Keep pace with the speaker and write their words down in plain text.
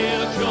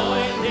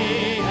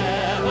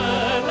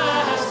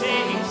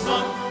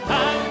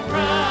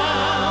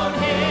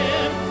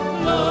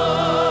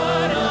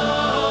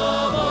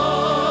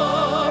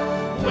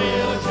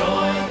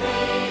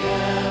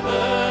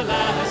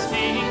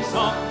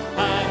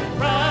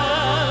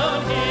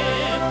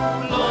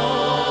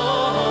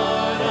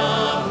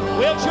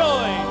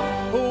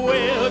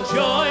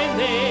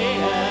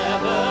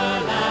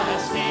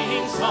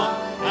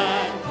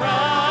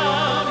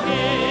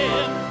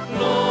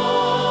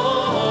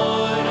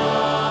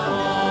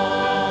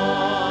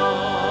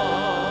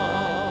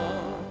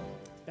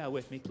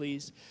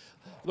please.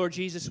 Lord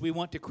Jesus, we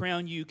want to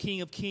crown you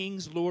King of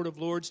Kings, Lord of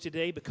Lords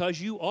today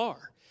because you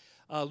are.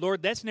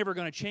 Lord, that's never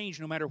going to change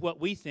no matter what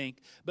we think.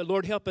 But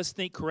Lord, help us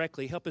think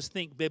correctly. Help us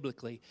think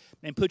biblically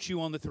and put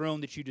you on the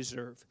throne that you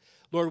deserve.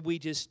 Lord, we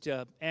just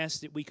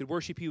ask that we could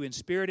worship you in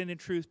spirit and in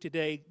truth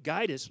today.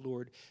 Guide us,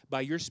 Lord,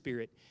 by your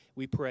Spirit,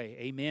 we pray.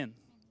 Amen.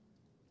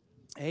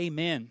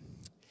 Amen.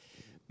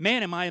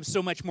 Man, am I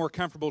so much more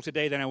comfortable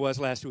today than I was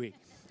last week.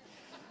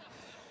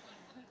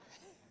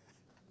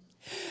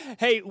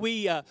 Hey,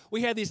 we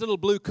have these little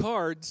blue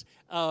cards.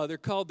 They're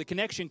called the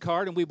connection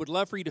card, and we would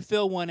love for you to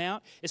fill one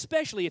out,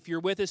 especially if you're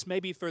with us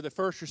maybe for the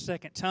first or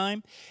second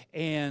time,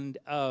 and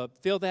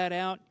fill that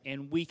out,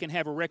 and we can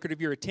have a record of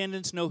your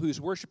attendance, know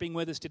who's worshiping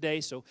with us today.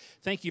 So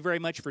thank you very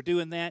much for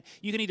doing that.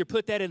 You can either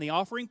put that in the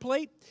offering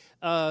plate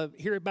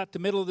here about the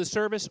middle of the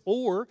service,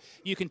 or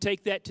you can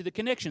take that to the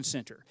Connection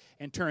Center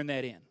and turn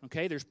that in.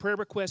 Okay, there's prayer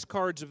request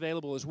cards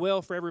available as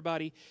well for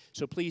everybody,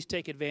 so please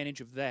take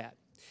advantage of that.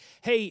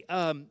 Hey,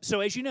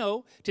 so as you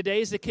know,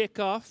 today is the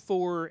kickoff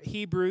for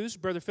Hebrews.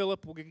 Brother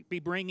Phillip will be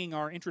bringing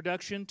our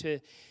introduction to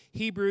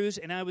Hebrews.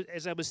 And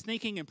as I was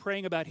thinking and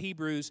praying about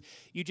Hebrews,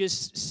 you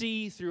just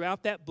see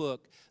throughout that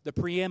book the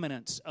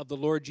preeminence of the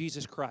Lord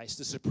Jesus Christ,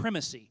 the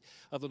supremacy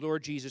of the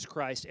Lord Jesus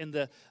Christ.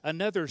 And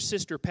another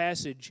sister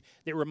passage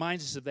that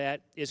reminds us of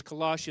that is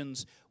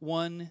Colossians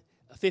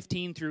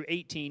 1:15 through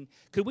 18.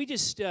 Could we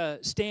just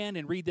stand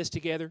and read this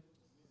together?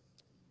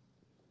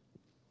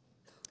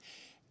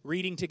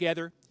 Reading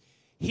together.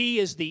 He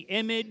is the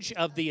image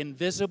of the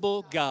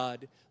invisible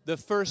God, the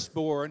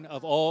firstborn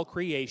of all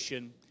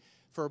creation.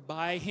 For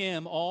by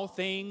him all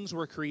things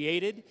were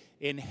created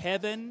in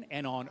heaven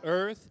and on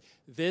earth,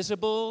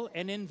 visible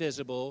and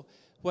invisible,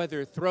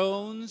 whether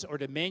thrones or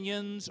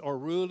dominions or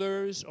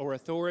rulers or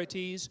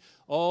authorities.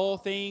 All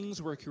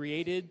things were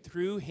created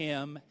through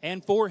him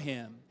and for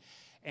him.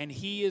 And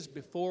he is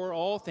before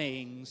all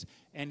things,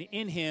 and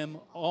in him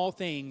all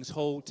things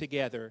hold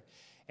together.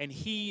 And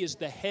he is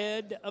the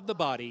head of the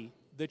body,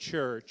 the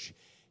church.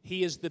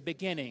 He is the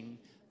beginning,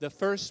 the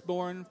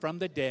firstborn from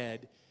the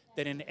dead,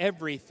 that in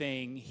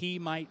everything he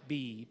might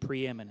be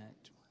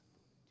preeminent.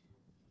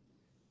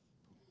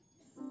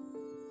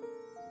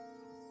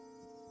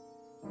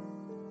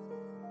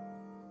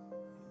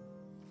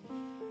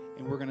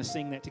 And we're going to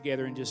sing that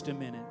together in just a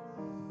minute.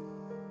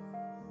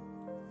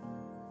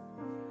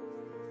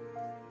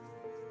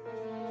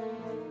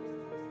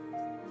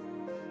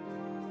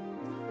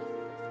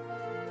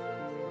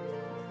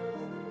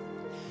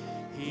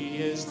 He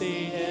is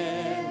the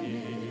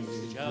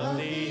image of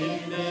the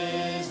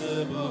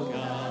invisible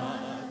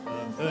God,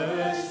 the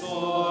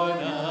firstborn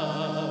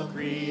of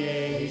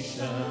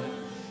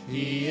creation.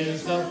 He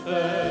is the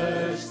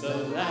first,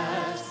 the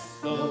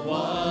last, the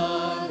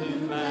one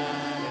who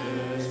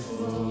matters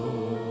most.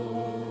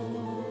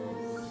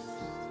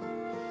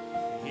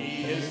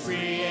 He is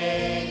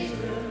creator,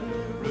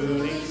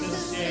 ruling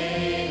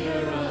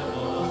sustainer of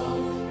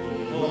all.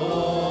 He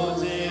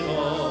holds it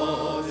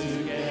all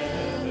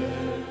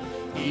together.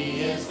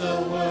 He is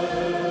the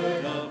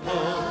word of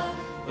hope,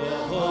 the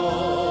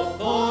hope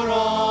for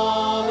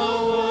all the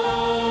world.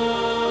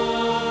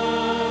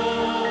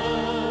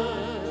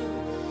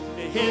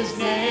 His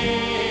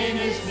name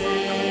is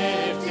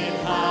lifted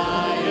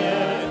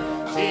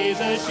higher.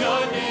 Jesus,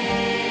 your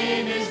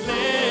name is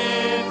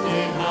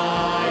lifted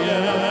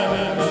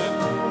higher.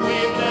 We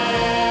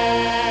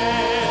bless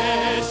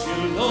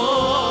you,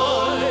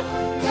 Lord,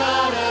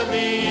 God of the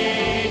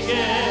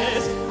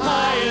ages,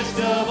 highest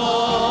of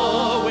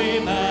all. We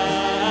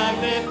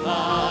magnify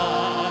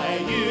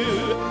you.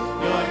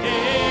 Your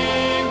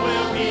name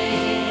will be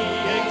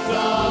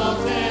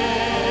exalted,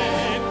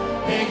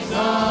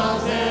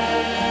 exalted.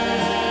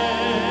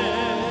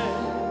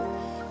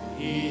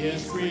 He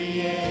is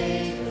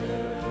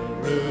creator,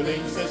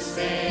 ruling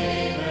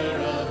sustainer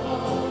of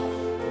all.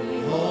 He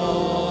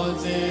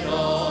holds it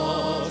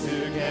all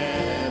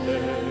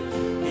together.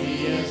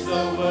 He is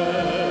the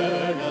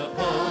word of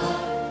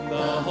hope,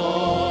 the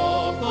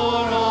hope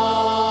for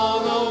all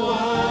the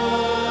world.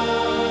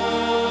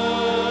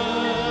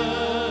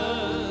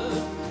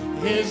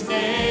 His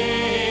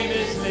name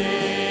is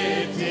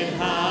lifted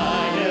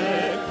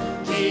higher.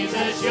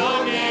 Jesus,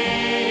 your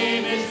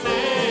name is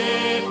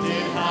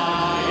lifted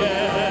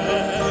higher.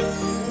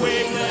 We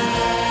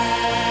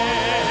bless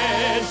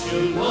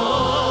you, Lord.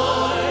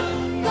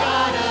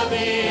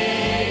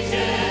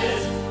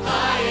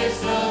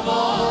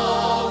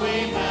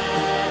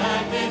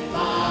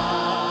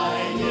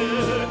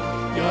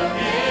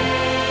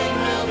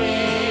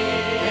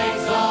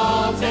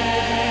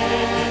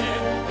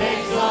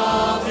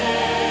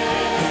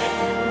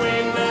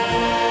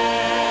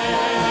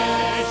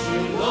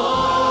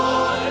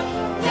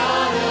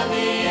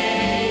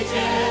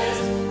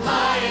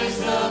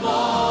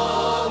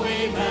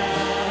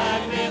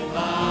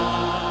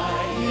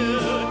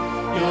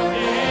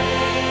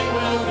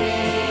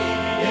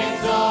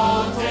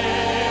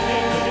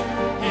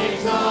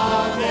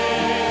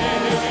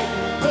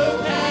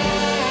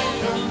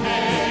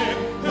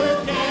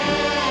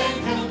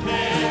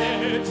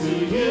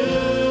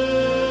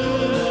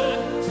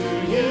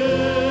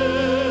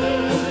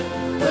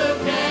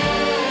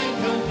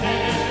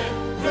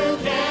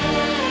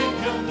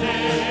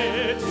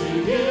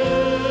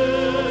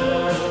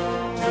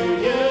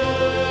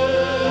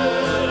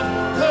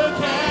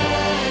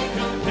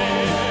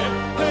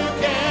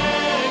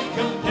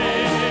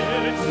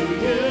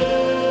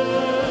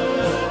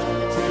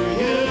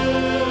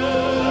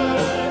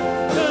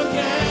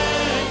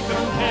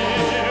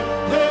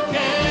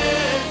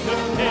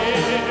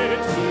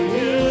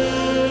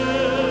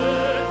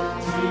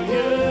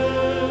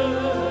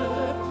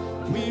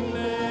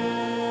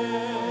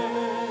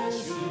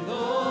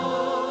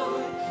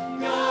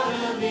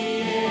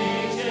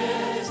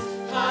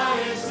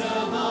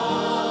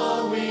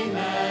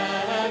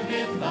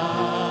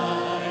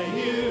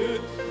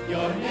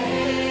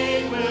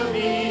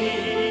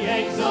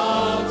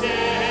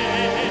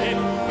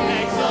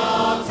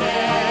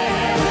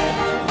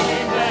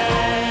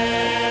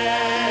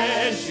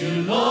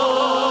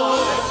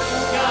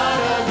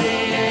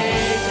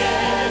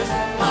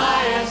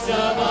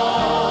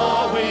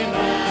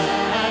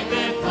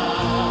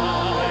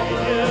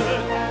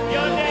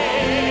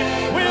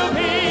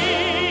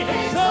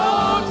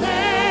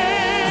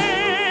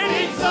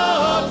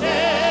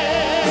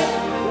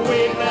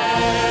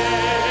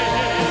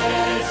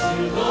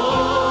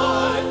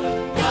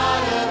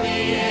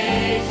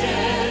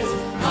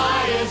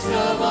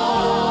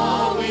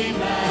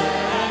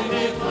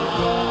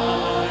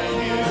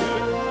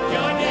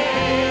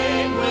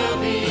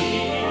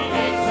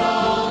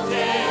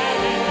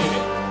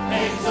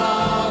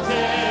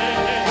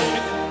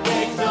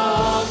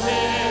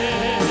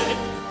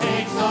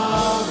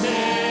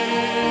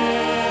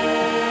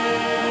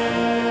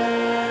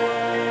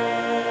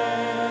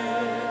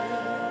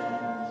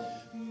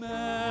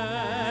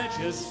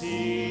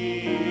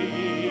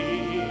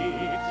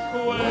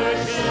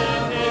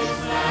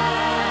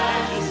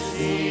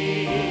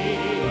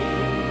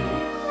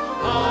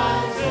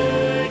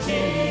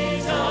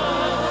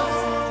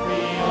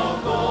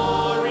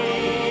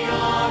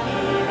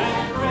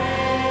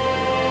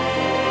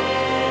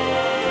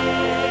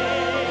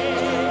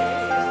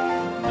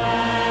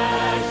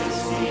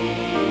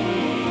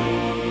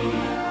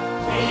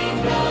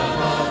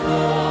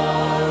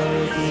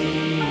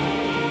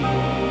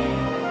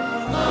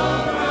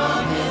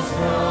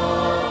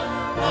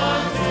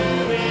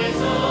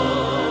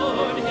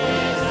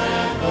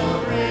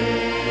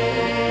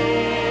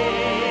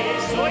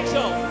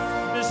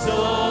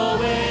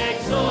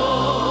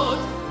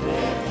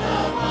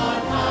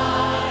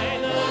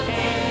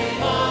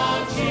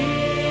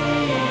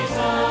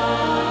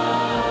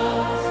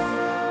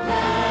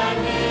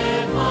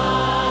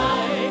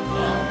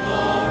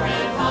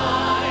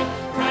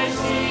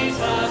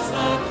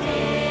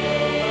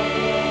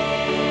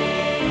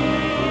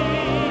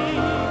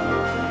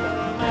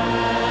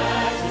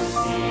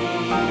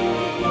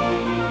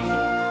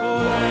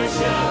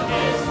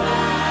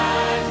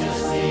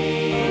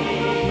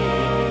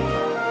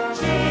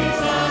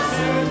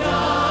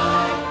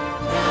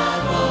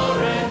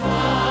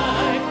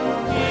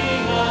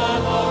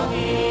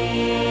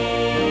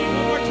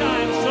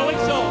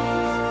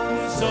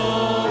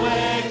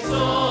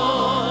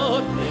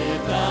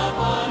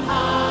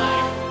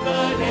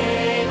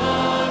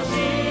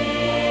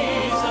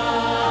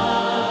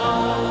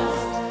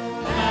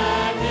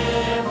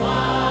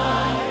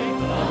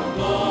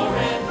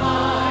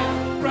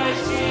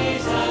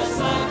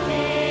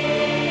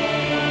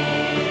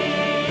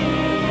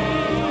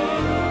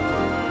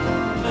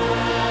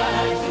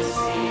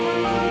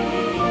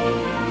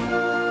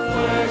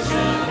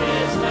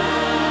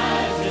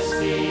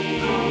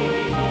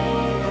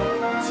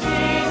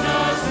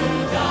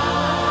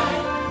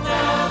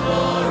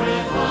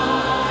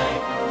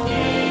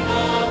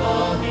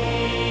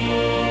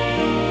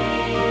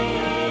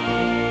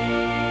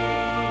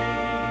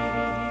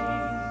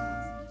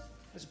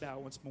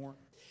 once more.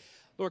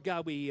 Lord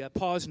God, we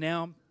pause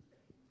now,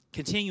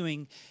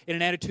 continuing in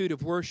an attitude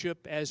of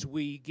worship as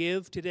we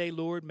give today,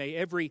 Lord. May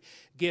every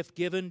gift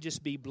given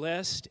just be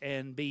blessed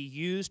and be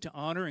used to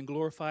honor and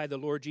glorify the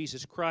Lord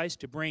Jesus Christ,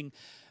 to bring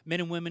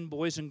men and women,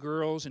 boys and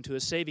girls into a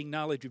saving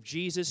knowledge of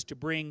Jesus, to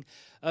bring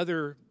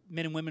other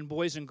men and women,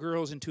 boys and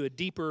girls into a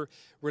deeper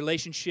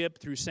relationship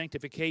through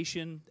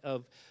sanctification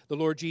of the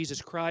Lord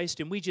Jesus Christ.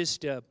 And we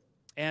just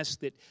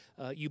ask that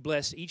you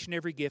bless each and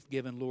every gift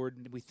given, Lord.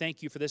 And we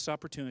thank you for this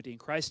opportunity. In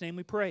Christ's name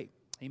we pray.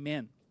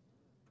 Amen.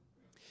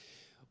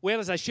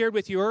 Well, as I shared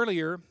with you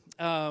earlier,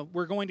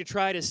 we're going to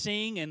try to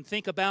sing and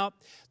think about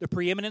the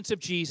preeminence of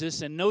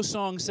Jesus, and no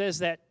song says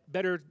that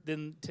better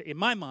than, in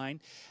my mind,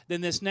 than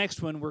this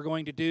next one we're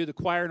going to do. The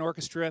choir and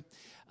orchestra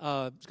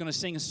is going to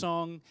sing a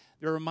song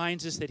that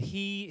reminds us that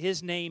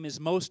His name is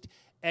most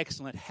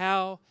excellent.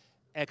 How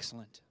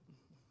excellent.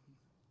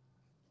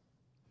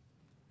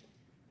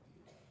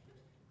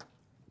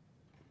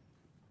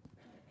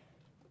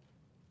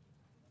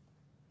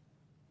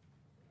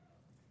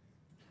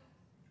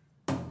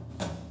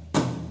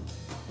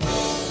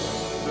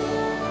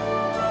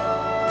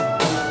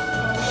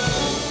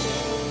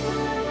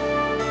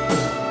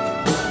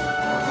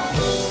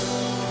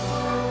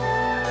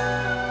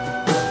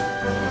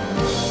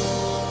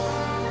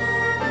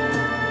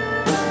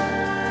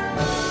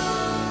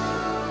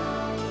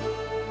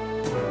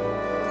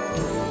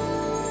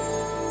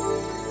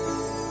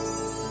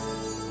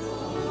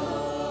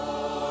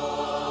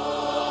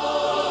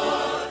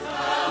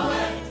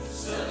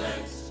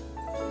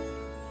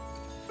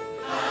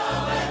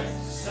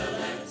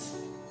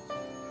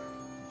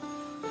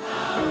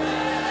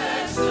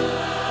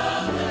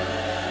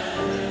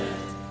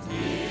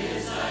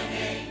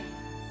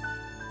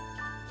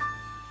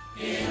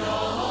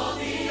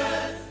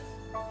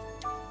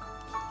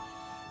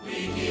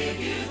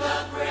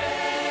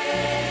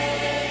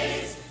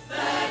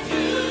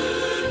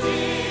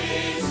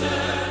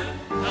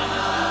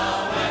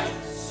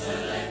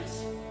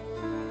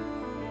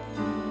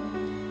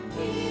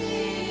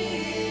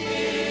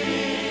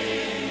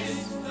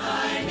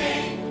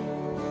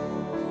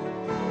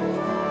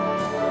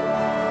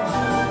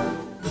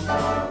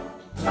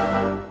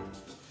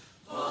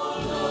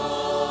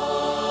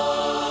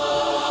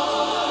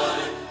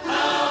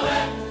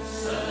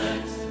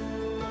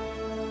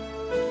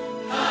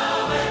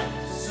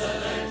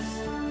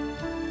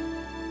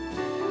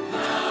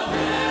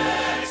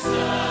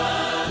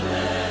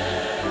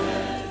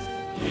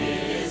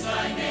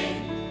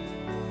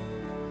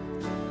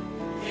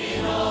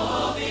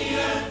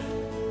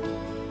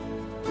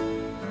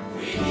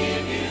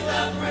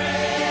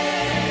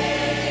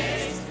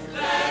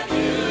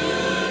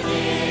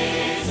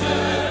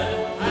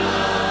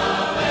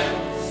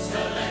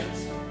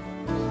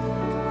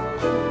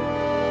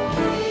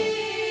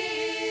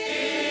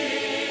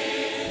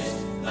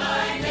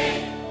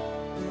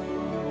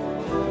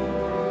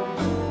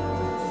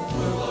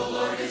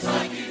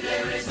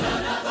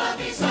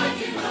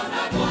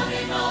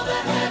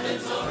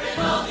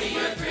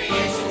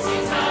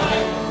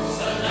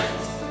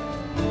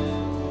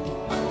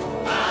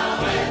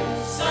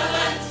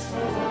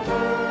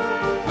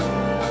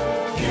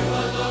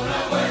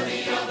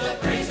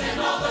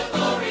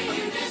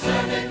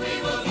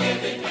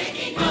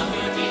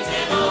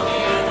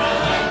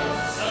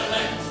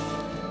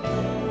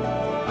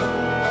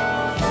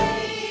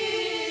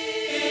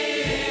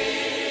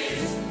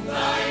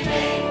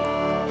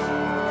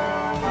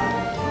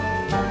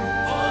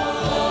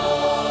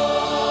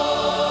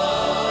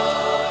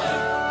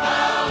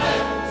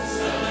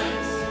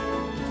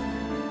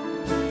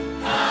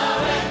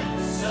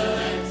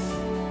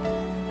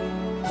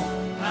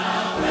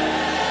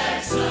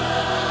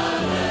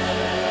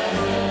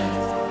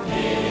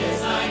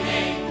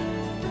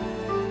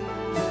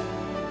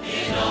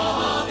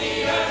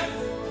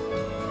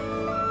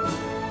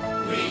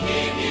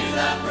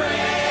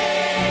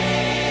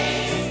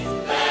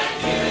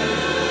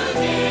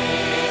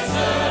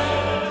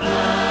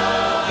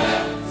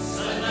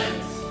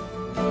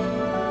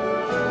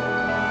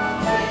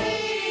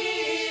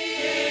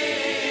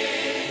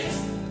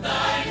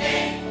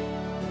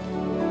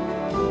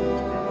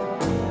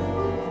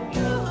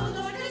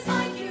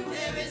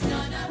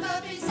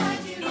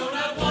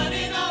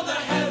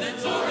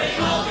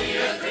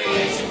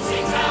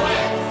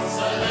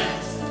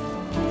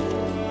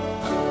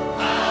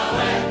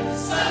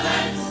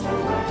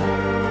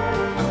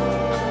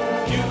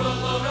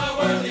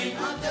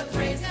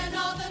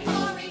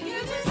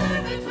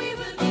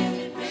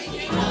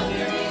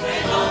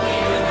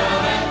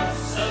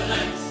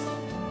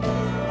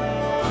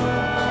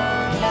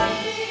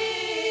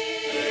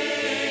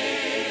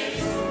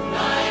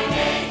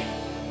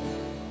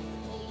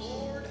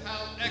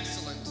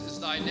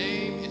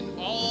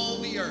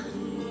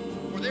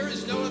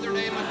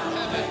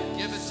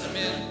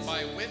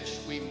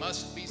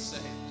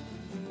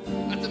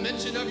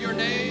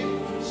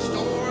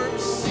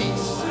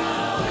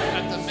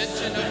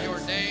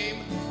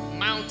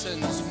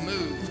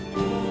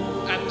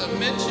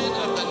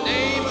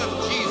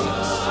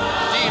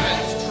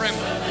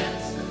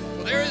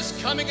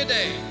 coming a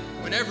day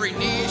when every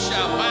knee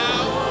shall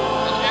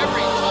bow and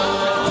every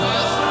tongue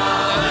confess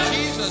that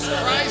Jesus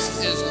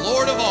Christ is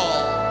Lord of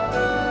all.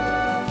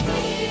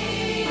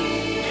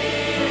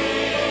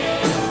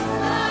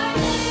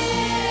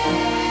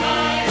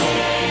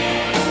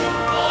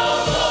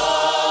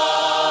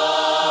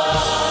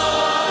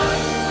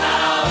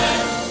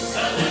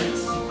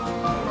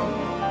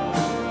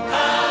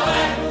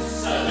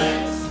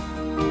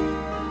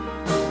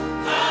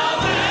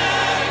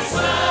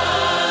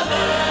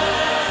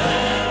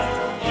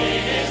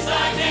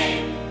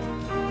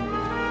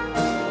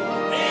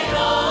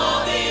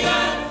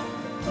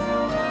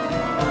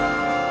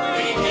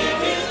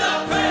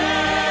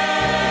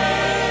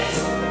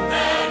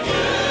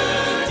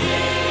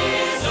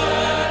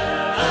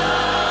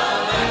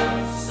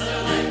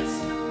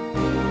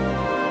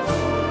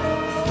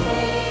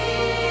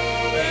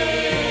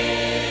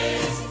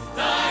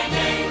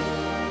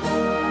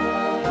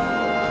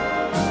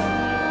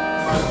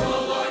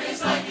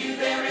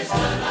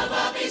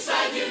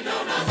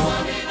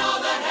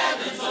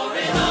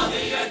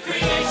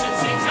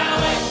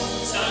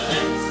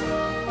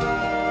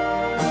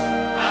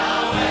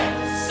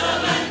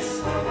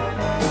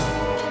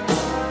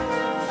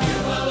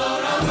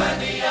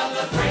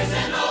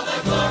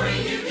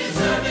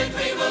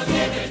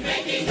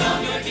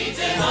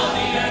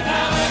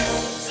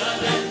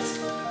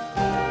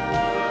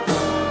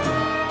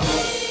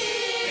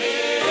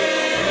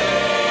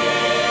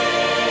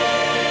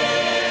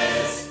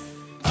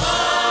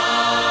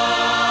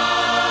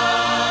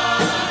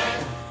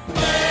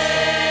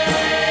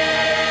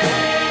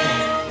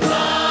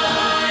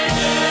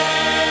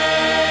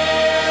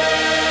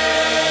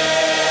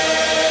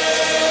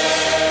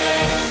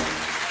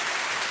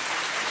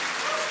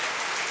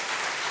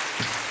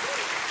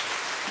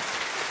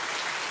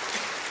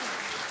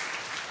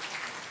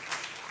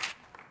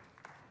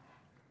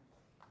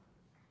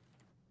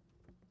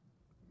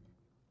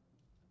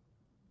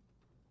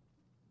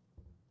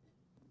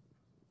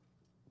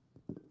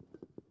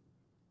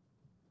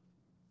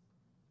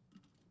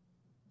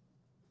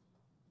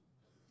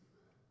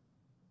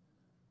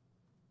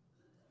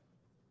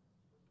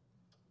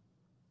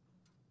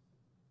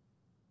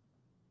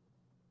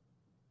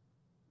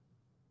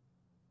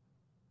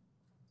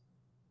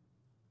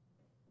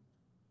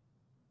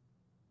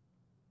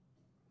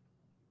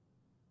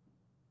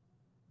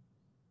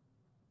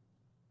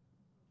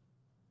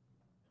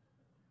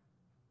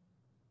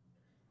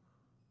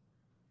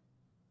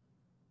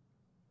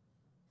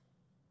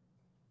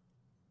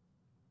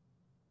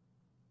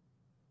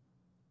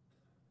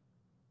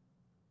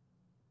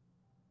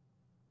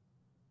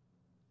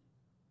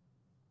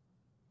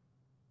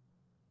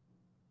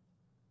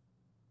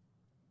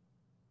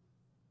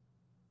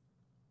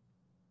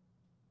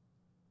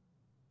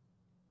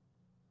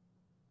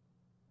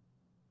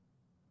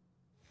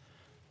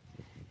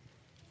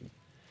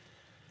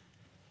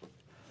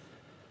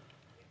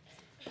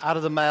 Out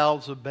of the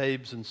mouths of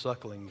babes and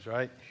sucklings,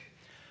 right?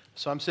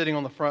 So I'm sitting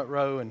on the front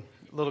row, and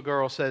a little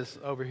girl says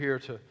over here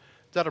to, is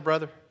that a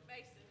brother?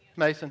 Mason. Yes.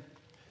 Mason.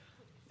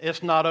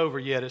 It's not over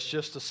yet. It's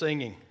just the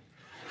singing.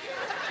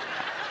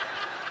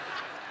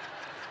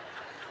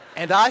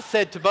 And I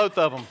said to both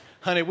of them,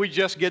 honey, we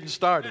just getting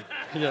started.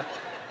 Yeah.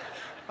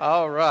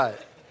 All right.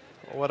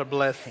 What a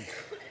blessing.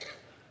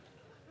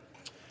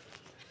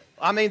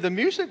 I mean, the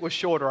music was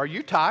shorter. Are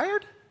you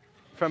tired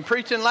from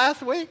preaching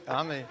last week?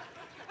 I mean,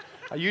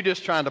 are you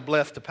just trying to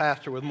bless the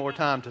pastor with more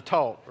time to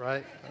talk,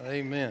 right?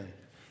 Amen.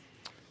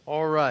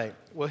 All right.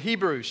 Well,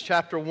 Hebrews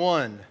chapter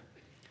 1.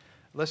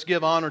 Let's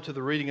give honor to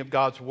the reading of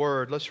God's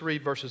word. Let's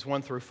read verses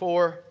 1 through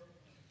 4.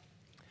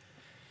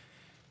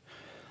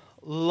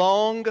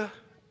 Long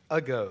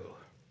ago,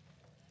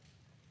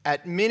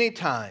 at many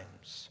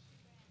times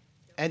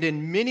and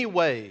in many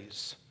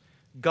ways,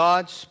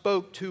 God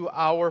spoke to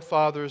our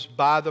fathers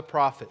by the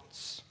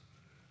prophets.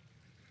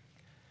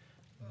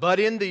 But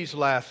in these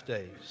last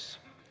days,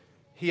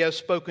 He has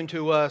spoken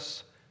to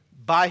us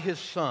by His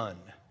Son,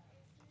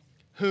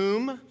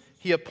 whom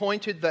He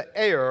appointed the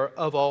heir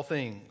of all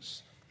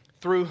things,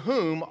 through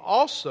whom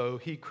also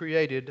He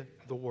created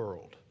the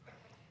world.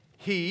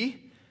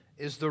 He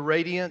is the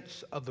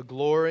radiance of the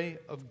glory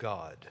of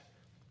God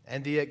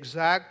and the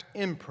exact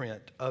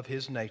imprint of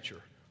His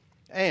nature.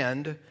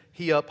 And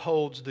He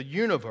upholds the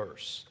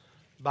universe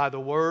by the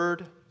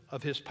word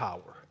of His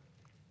power.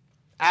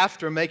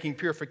 After making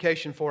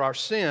purification for our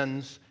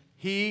sins,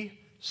 He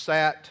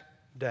sat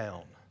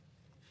down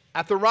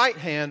at the right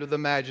hand of the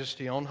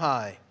Majesty on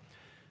high,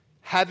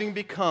 having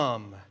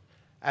become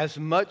as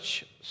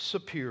much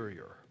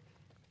superior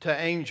to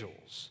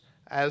angels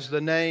as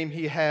the name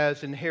He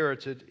has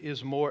inherited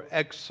is more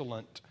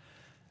excellent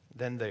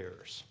than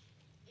theirs.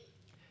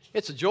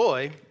 It's a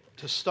joy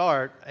to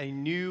start a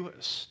new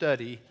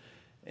study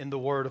in the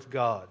Word of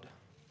God.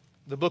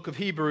 The book of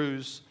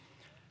Hebrews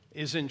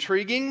is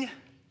intriguing,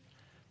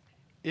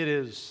 it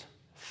is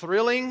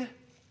thrilling,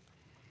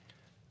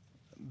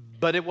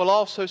 but it will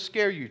also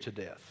scare you to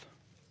death.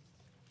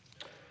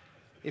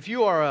 If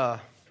you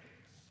have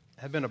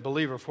been a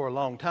believer for a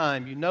long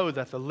time, you know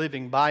that the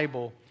Living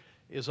Bible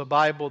is a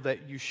Bible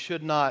that you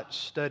should not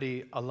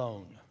study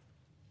alone,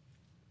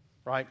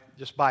 right?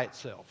 Just by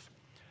itself.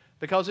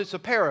 Because it's a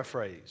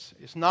paraphrase.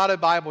 It's not a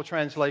Bible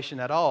translation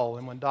at all.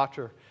 And when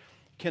Dr.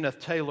 Kenneth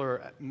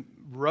Taylor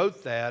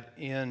wrote that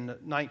in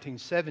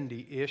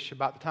 1970-ish,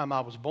 about the time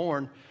I was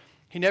born,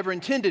 he never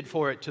intended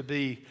for it to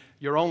be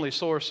your only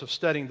source of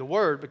studying the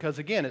Word, because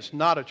again, it's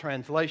not a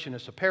translation,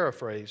 it's a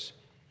paraphrase.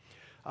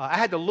 I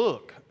had to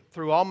look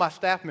through all my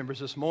staff members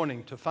this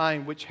morning to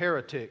find which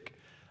heretic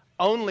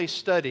only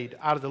studied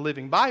out of the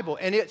Living Bible,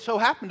 and it so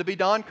happened to be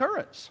Don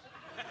Currents.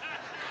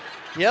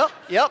 Yep.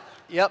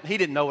 He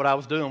didn't know what I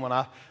was doing when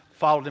I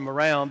followed him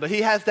around, but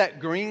he has that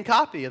green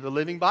copy of the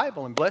Living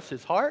Bible, and bless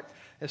his heart,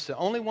 it's the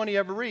only one he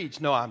ever reads.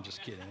 No, I'm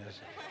just kidding.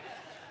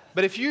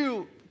 But if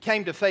you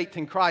came to faith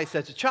in Christ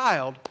as a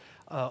child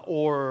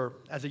or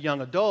as a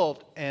young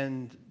adult,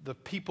 and the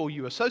people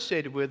you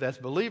associated with as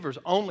believers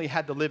only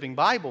had the Living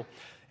Bible,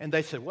 and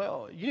they said,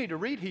 well, you need to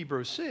read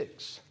Hebrews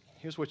 6.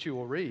 Here's what you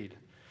will read.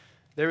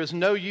 There is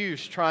no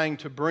use trying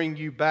to bring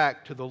you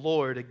back to the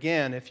Lord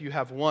again if you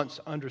have once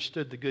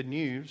understood the good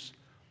news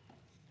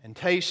and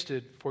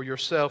tasted for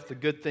yourself the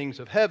good things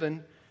of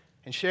heaven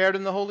and shared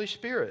in the Holy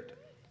Spirit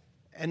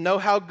and know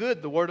how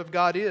good the Word of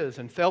God is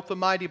and felt the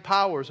mighty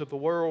powers of the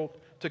world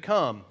to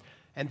come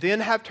and then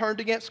have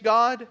turned against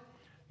God.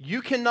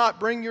 You cannot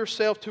bring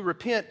yourself to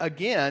repent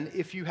again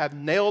if you have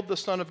nailed the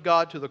Son of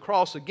God to the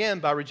cross again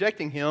by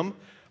rejecting Him,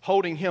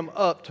 holding Him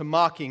up to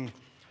mocking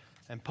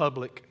and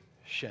public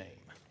shame.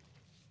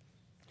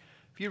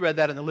 If you read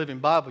that in the Living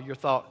Bible,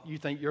 you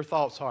think your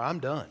thoughts are, I'm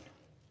done.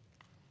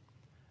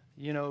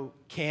 You know,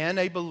 can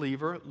a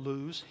believer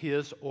lose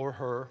his or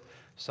her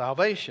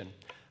salvation?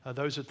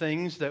 Those are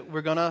things that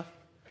we're going to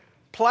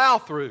plow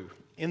through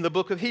in the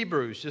book of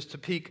Hebrews just to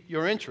pique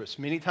your interest.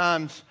 Many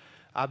times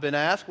I've been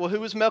asked, well,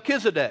 who is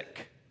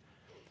Melchizedek?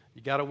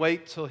 You got to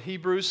wait till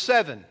Hebrews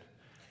 7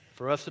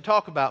 for us to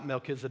talk about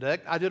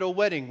Melchizedek. I did a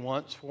wedding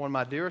once for one of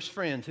my dearest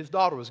friends. His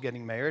daughter was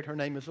getting married. Her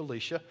name is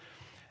Alicia.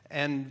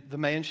 And the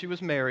man she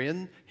was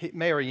marrying,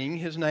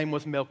 his name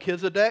was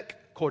Melchizedek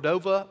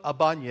Cordova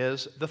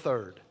Abanez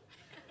III.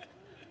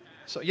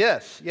 So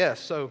yes.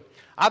 So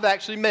I've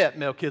actually met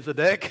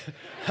Melchizedek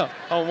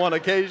on one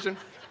occasion.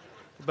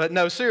 But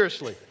no,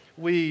 seriously,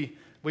 we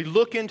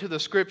look into the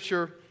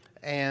Scripture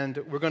and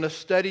we're going to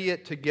study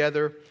it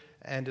together,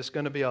 and it's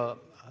going to be a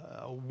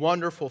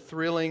wonderful,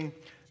 thrilling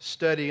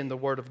study in the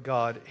Word of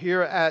God.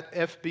 Here at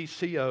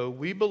FBCO,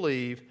 we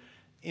believe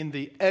in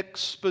the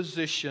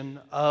exposition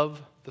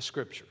of the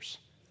Scriptures.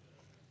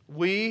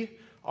 We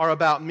are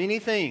about many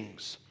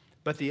things,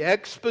 but the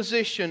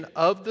exposition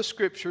of the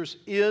Scriptures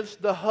is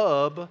the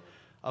hub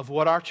of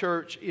what our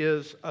church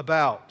is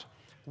about.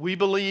 We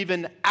believe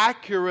in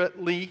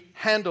accurately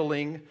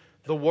handling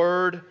the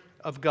Word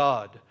of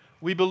God.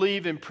 We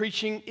believe in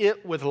preaching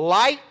it with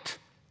light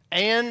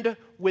and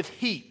with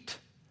heat,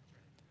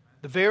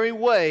 the very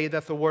way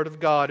that the Word of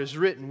God is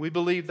written. We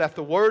believe that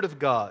the Word of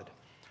God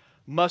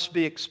must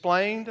be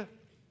explained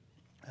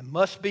and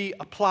must be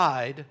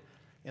applied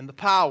in the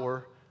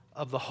power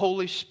of the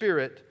Holy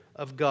Spirit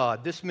of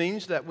God. This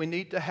means that we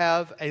need to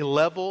have a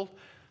level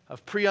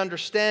of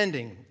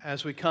pre-understanding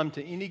as we come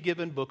to any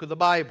given book of the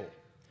Bible.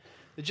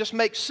 It just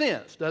makes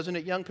sense, doesn't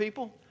it, young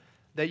people?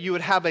 That you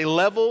would have a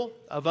level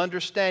of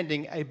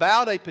understanding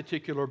about a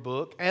particular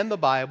book and the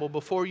Bible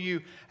before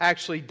you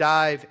actually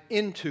dive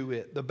into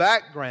it. The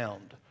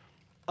background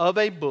of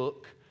a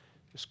book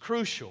is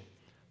crucial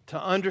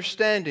to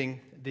understanding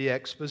the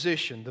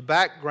exposition. The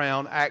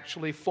background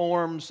actually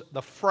forms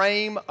the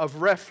frame of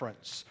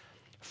reference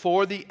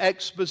for the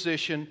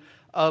exposition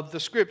of the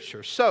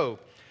Scripture. So,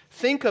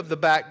 think of the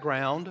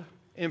background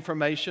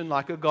information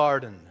like a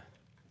garden.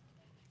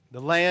 The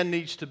land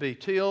needs to be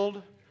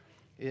tilled.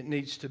 It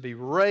needs to be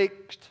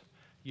raked.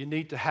 You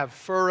need to have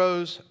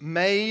furrows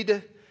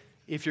made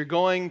if you're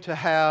going to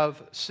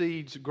have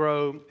seeds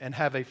grow and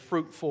have a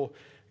fruitful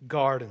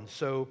garden.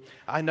 So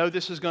I know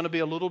this is going to be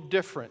a little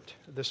different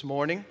this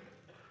morning,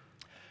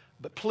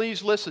 but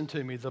please listen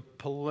to me. The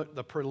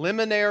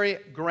preliminary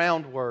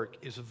groundwork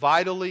is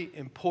vitally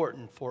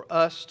important for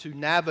us to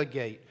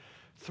navigate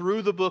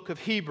through the book of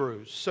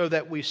Hebrews so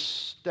that we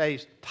stay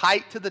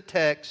tight to the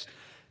text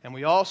and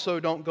we also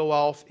don't go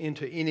off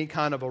into any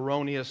kind of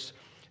erroneous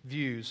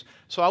views.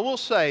 So I will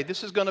say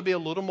this is going to be a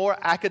little more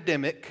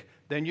academic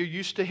than you're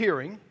used to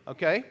hearing,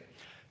 okay?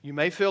 You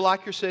may feel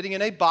like you're sitting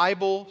in a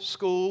Bible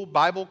school,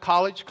 Bible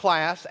college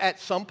class at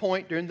some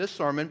point during this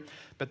sermon,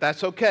 but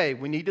that's okay.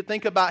 We need to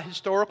think about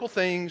historical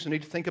things. We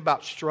need to think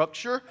about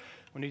structure.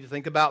 We need to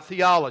think about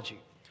theology.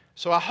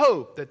 So I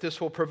hope that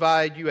this will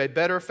provide you a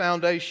better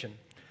foundation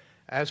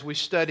as we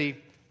study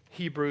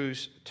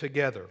Hebrews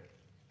together.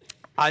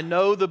 I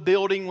know the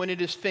building when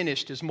it is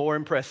finished is more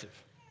impressive.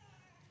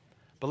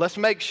 But let's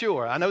make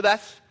sure. I know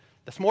that's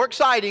more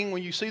exciting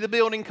when you see the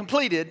building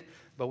completed,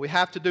 but we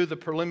have to do the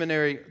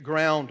preliminary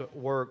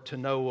groundwork to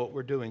know what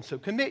we're doing. So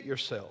commit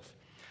yourself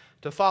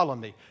to follow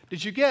me.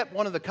 Did you get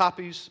one of the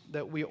copies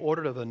that we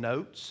ordered of the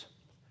notes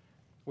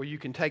where you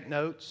can take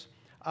notes?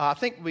 I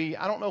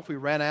don't know if we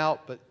ran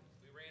out, but...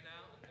 We ran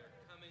out, and they're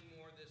coming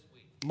more this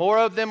week. More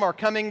of them are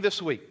coming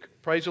this week.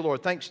 Praise the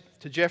Lord. Thanks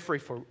to Jeffrey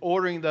for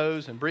ordering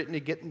those and Brittany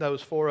getting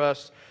those for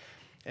us.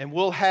 And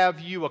we'll have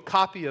you a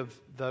copy of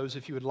those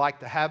if you would like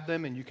to have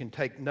them, and you can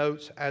take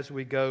notes as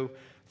we go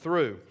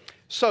through.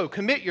 So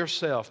commit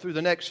yourself through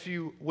the next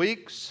few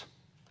weeks,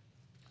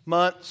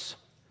 months,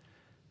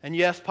 and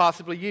yes,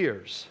 possibly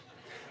years,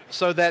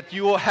 so that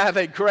you will have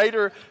a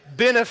greater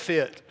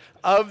benefit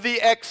of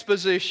the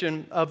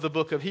exposition of the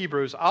book of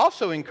Hebrews. I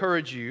also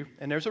encourage you,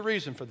 and there's a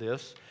reason for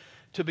this,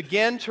 to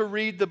begin to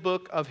read the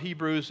book of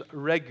Hebrews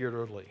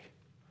regularly.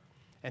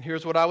 And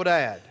here's what I would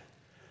add.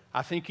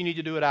 I think you need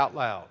to do it out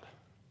loud.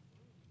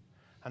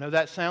 I know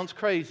that sounds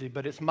crazy,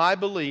 but it's my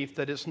belief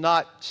that it's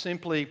not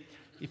simply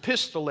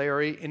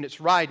epistolary in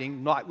its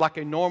writing, not like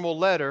a normal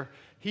letter.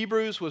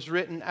 Hebrews was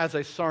written as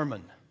a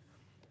sermon.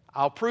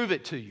 I'll prove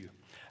it to you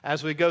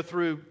as we go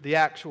through the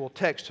actual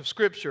text of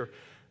Scripture.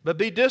 But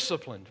be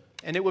disciplined.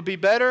 And it would be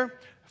better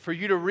for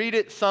you to read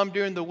it some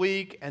during the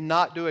week and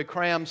not do a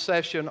cram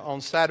session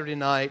on Saturday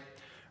night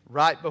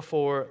right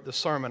before the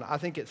sermon. I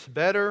think it's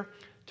better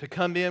to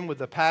come in with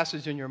the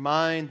passage in your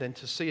mind than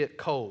to see it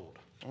cold.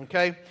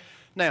 Okay?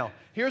 Now,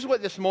 here's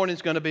what this morning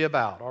is going to be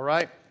about, all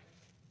right?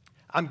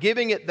 I'm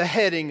giving it the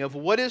heading of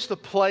what is the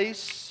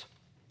place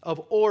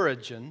of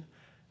origin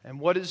and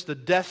what is the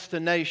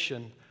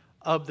destination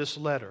of this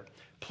letter.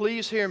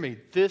 Please hear me.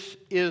 This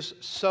is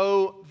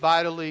so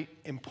vitally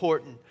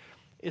important.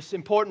 It's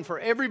important for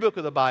every book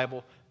of the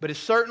Bible, but it's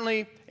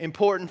certainly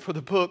important for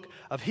the book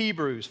of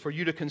Hebrews for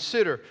you to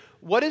consider.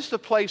 What is the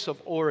place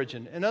of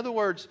origin? In other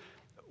words,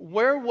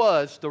 where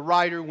was the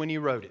writer when he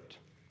wrote it?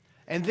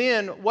 And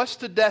then, what's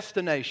the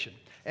destination?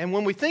 And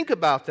when we think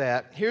about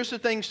that, here's the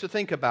things to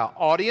think about.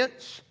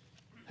 Audience,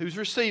 who's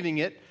receiving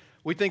it.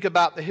 We think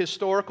about the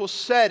historical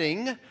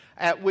setting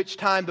at which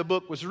time the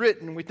book was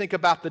written. We think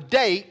about the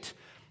date.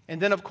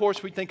 And then, of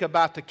course, we think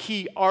about the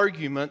key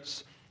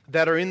arguments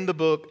that are in the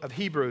book of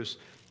Hebrews.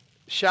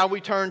 Shall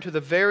we turn to the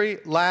very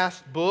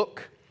last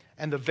book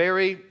and the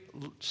very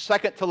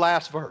second to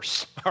last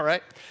verse? All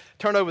right?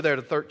 Turn over there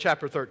to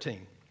chapter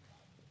 13.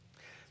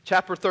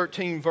 Chapter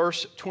 13,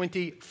 verse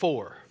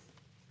 24.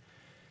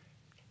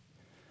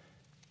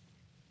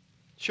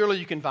 Surely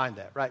you can find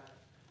that, right?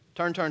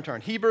 Turn.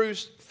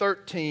 Hebrews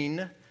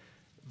 13,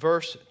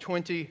 verse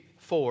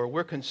 24.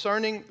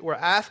 We're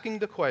asking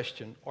the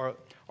question,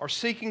 or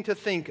seeking to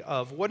think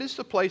of, what is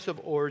the place of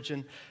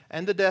origin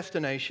and the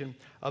destination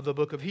of the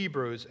book of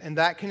Hebrews? And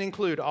that can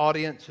include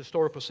audience,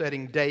 historical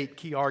setting, date,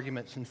 key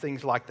arguments, and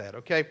things like that,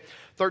 okay?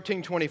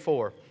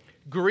 13:24.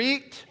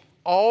 Greet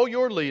all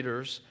your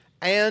leaders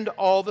and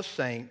all the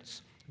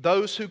saints.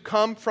 Those who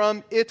come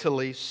from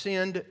Italy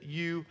send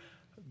you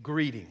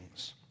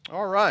greetings.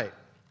 All right.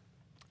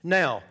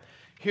 Now,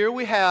 here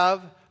we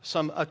have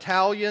some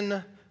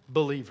Italian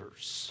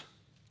believers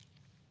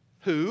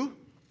who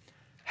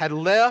had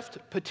left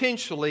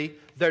potentially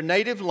their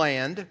native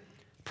land,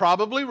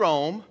 probably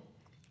Rome,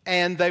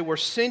 and they were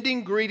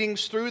sending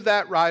greetings through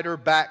that writer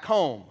back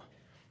home.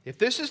 If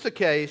this is the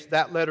case,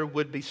 that letter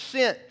would be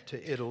sent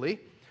to Italy,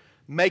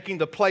 making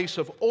the place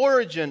of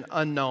origin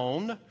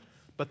unknown,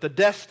 but the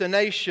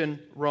destination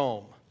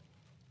Rome.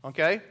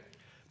 Okay?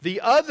 The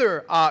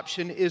other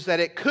option is that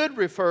it could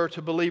refer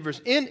to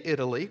believers in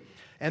Italy,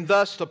 and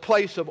thus the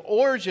place of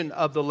origin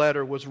of the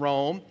letter was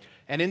Rome,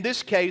 and in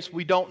this case,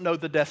 we don't know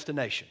the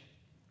destination.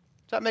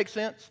 Does that make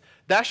sense?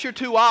 That's your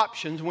two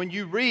options when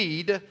you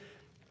read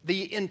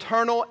the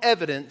internal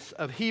evidence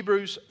of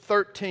Hebrews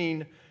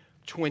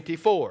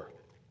 13:24.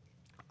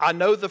 I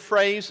know the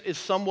phrase is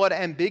somewhat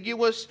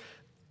ambiguous,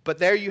 but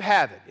there you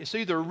have it. It's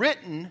either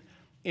written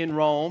in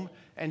Rome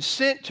and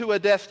sent to a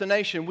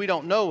destination we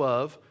don't know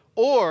of,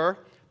 or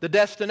the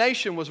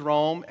destination was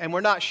Rome and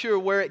we're not sure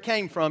where it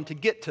came from to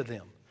get to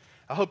them.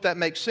 I hope that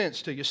makes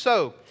sense to you.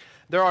 So,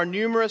 there are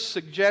numerous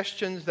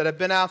suggestions that have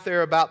been out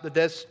there about the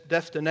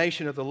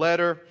destination of the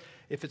letter.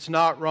 If it's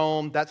not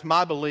Rome, that's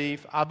my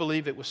belief. I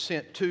believe it was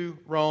sent to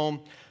Rome.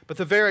 But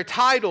the very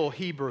title,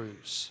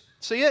 Hebrews,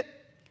 see it?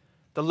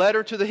 The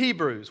letter to the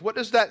Hebrews. What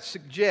does that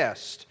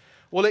suggest?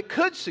 Well, it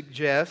could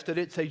suggest that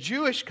it's a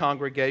Jewish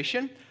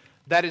congregation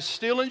that is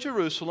still in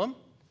Jerusalem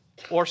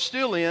or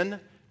still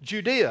in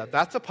Judea.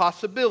 That's a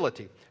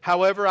possibility.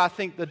 However, I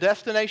think the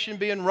destination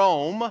being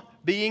Rome,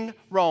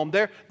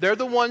 they're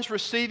the ones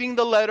receiving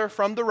the letter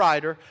from the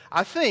writer.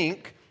 I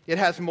think it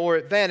has more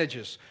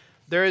advantages.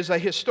 There is a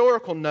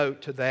historical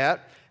note to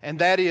that, and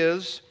that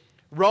is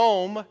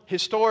Rome,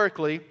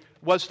 historically,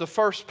 was the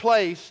first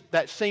place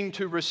that seemed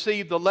to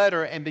receive the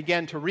letter and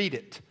began to read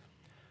it.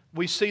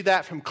 We see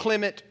that from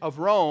Clement of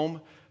Rome,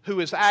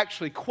 who is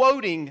actually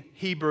quoting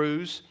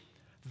Hebrews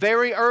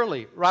very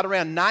early, right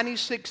around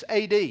 96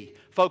 AD.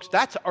 Folks,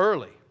 that's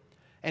early.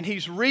 And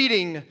he's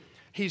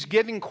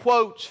giving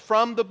quotes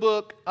from the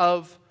book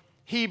of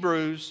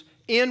Hebrews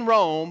in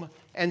Rome,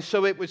 and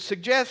so it would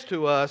suggest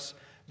to us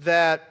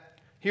that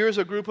here's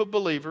a group of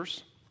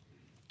believers.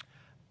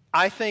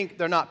 I think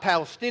they're not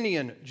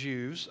Palestinian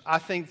Jews. I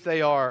think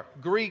they are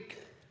Greek,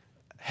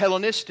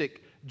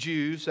 Hellenistic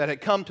Jews that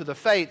had come to the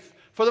faith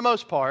for the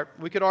most part.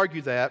 We could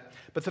argue that.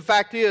 But the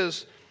fact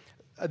is,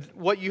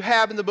 what you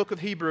have in the book of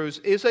Hebrews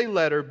is a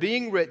letter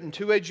being written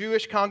to a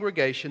Jewish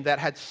congregation that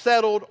had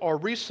settled or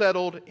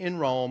resettled in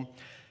Rome.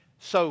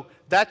 So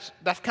that's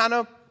kind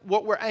of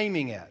what we're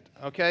aiming at,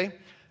 okay?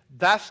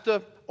 That's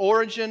the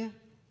origin.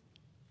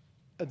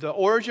 The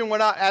origin we're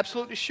not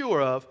absolutely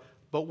sure of,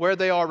 but where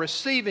they are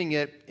receiving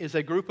it is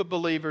a group of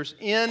believers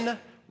in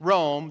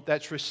Rome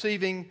that's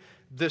receiving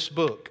this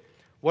book.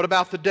 What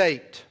about the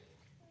date?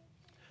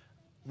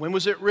 When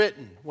was it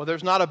written? Well,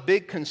 there's not a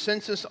big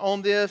consensus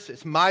on this.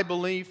 It's my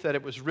belief that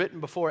it was written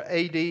before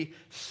AD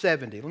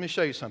 70. Let me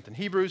show you something.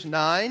 Hebrews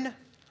 9.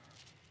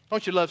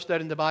 Don't you love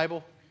studying the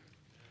Bible?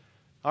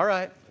 All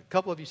right. A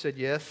couple of you said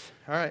yes.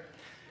 All right.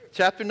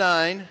 Chapter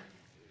 9,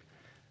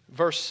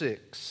 verse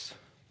 6.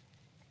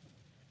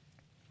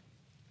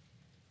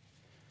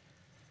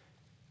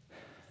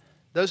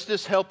 Does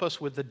this help us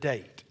with the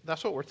date?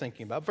 That's what we're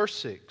thinking about. Verse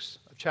 6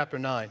 of chapter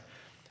 9.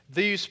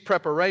 These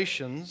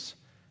preparations,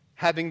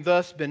 having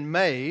thus been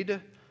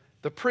made,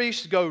 the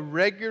priests go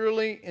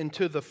regularly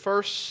into the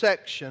first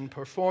section,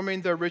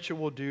 performing their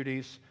ritual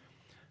duties,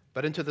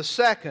 but into the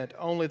second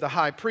only the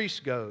high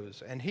priest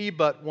goes, and he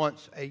but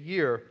once a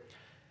year,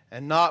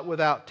 and not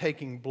without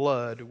taking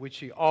blood, which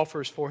he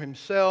offers for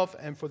himself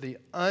and for the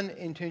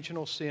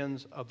unintentional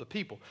sins of the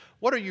people.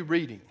 What are you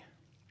reading?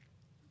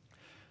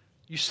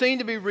 You seem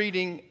to be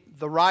reading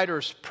the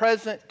writer's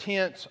present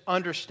tense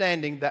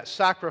understanding that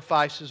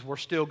sacrifices were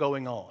still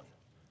going on.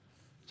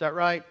 Is that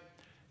right?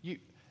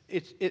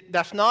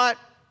 That's not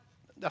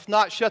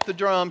shut the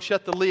drum,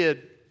 shut the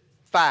lid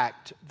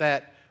fact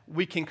that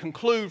we can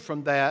conclude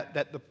from that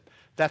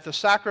the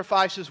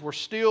sacrifices were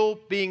still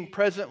being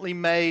presently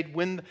made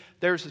when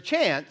there's a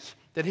chance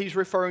that he's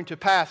referring to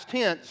past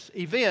tense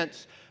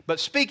events, but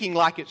speaking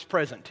like it's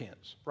present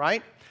tense,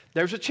 right?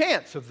 There's a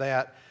chance of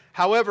that.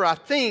 However, I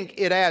think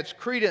it adds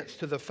credence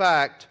to the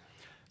fact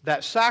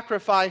that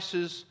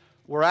sacrifices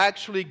were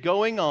actually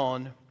going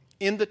on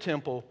in the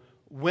temple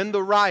when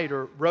the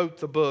writer wrote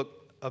the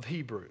book of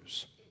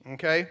Hebrews.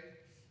 Okay?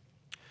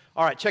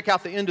 All right, check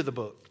out the end of the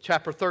book,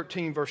 chapter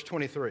 13, verse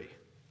 23.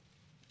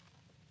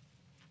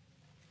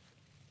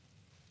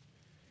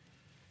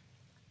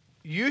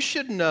 You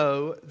should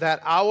know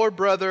that our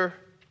brother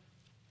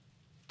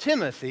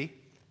Timothy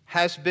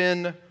has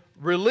been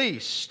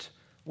released,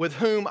 with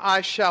whom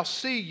I shall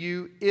see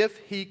you if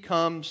he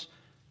comes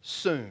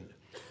soon.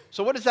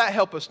 So what does that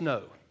help us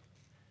know?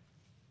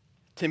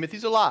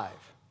 Timothy's alive.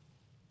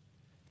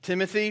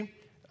 Timothy,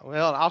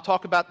 well, I'll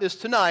talk about this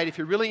tonight. If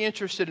you're really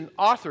interested in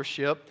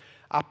authorship,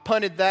 I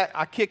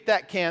kicked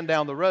that can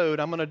down the road.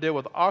 I'm going to deal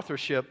with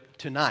authorship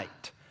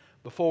tonight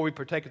before we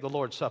partake of the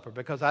Lord's Supper,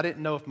 because I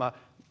didn't know if I'm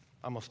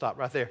going to stop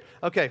right there.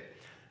 Okay,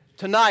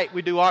 tonight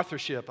we do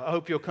authorship. I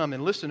hope you'll come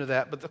and listen to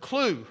that. But the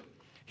clue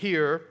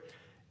here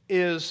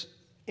is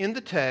in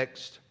the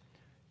text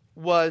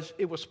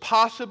it was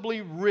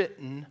possibly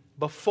written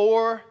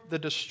before the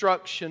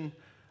destruction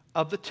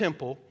of the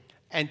temple,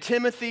 and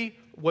Timothy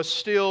was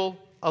still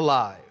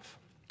alive.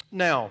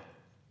 Now,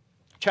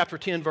 chapter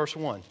 10, verse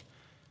 1.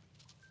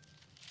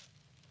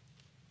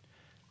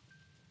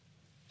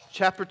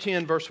 Chapter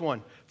 10, verse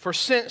 1. For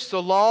since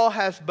the law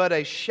has but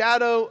a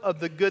shadow of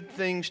the good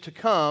things to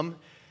come,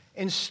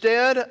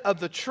 instead of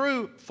the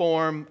true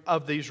form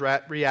of these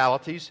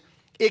realities,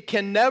 it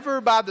can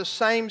never, by the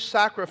same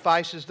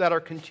sacrifices that are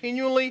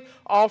continually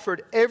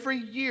offered every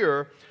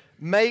year,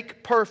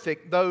 make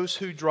perfect those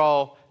who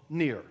draw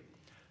near.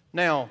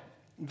 Now,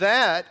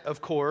 that,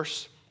 of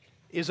course,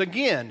 is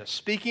again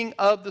speaking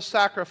of the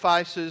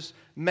sacrifices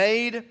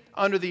made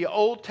under the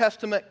Old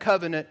Testament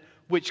covenant,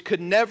 which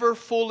could never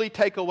fully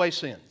take away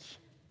sins.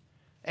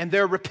 And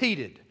they're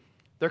repeated.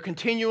 They're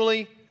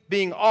continually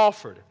being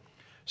offered.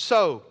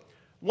 So,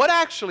 what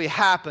actually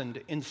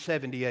happened in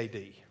 70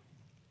 A.D.?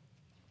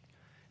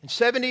 In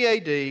 70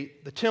 A.D.,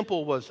 the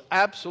temple was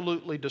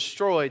absolutely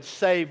destroyed,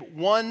 save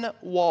one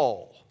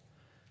wall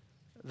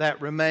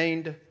that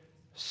remained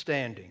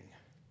standing.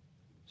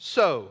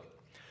 So,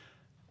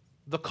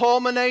 the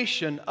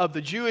culmination of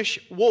the Jewish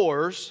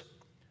wars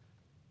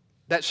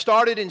that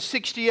started in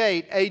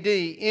 68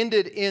 A.D.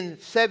 ended in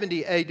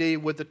 70 A.D.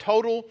 with the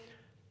total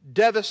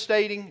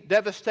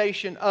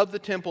devastation of the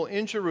temple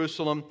in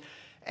Jerusalem.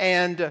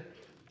 And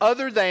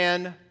other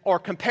than, or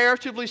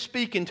comparatively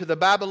speaking, to the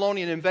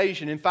Babylonian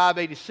invasion in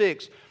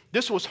 586,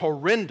 this was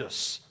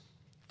horrendous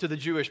to the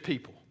Jewish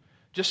people.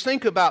 Just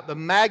think about the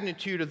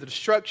magnitude of the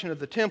destruction of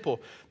the temple.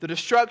 The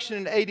destruction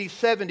in AD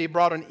 70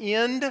 brought an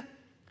end.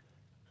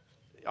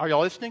 Are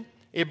y'all listening?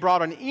 It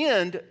brought an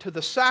end to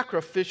the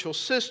sacrificial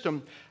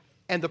system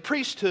and the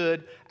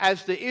priesthood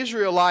as the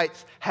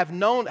Israelites had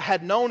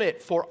known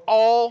it for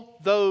all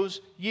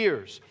those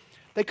years.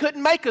 They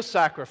couldn't make a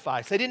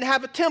sacrifice. They didn't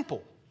have a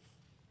temple.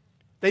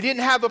 They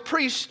didn't have a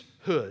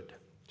priesthood.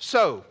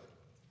 So,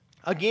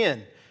 again,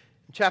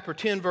 in chapter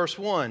 10, verse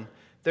 1,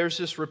 there's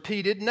this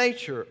repeated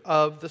nature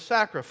of the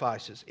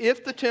sacrifices.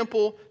 If the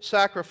temple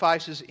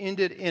sacrifices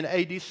ended in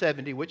AD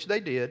 70, which they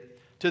did,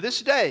 to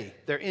this day,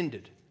 they're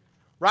ended.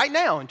 Right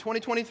now, in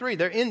 2023,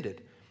 they're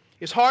ended.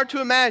 It's hard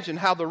to imagine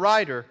how the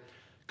writer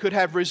could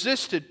have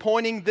resisted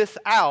pointing this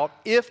out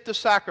if the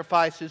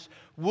sacrifices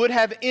would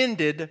have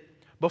ended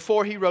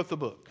before he wrote the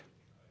book.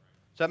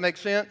 Does that make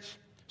sense?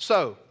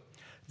 So,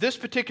 this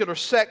particular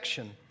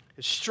section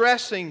is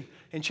stressing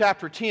in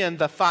chapter 10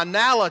 the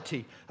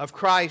finality of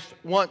Christ's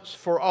once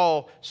for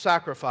all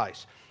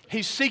sacrifice.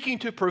 He's seeking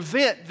to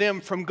prevent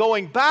them from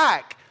going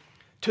back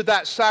to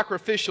that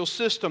sacrificial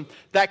system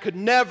that could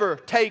never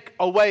take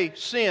away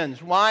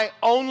sins. Why?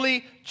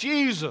 Only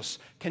Jesus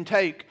can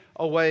take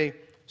away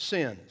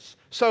sins.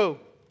 So,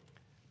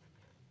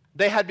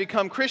 they had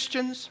become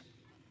Christians.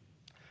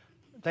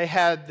 They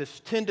had this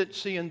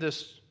tendency and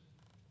this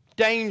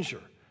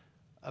danger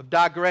of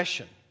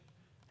digression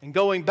and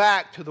going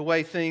back to the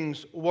way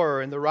things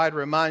were. And the writer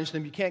reminds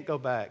them, you can't go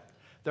back.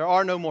 There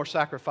are no more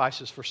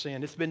sacrifices for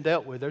sin. It's been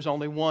dealt with. There's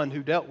only one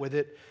who dealt with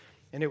it,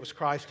 and it was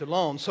Christ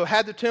alone. So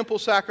had the temple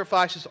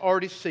sacrifices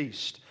already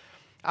ceased,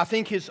 I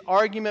think his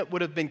argument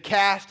would have been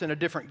cast in a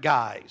different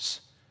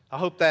guise. I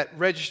hope that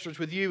registers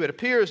with you. It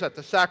appears that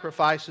the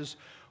sacrifices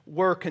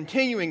were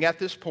continuing at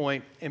this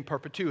point in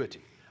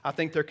perpetuity. I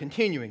think they're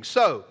continuing.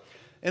 So,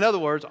 in other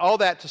words, all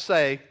that to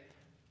say,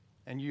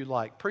 and you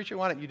like, preacher,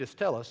 why don't you just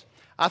tell us?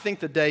 I think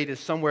the date is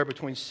somewhere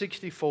between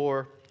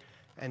 64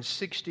 and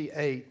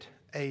 68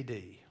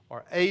 AD,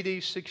 or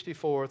AD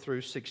 64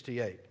 through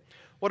 68.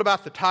 What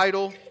about the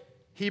title,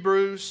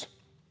 Hebrews?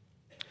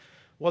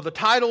 Well, the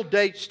title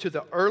dates to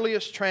the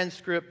earliest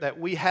transcript that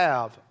we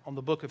have on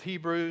the book of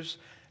Hebrews,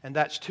 and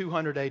that's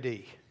 200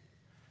 AD.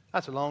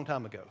 That's a long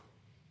time ago,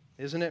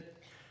 isn't it?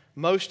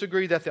 Most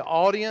agree that the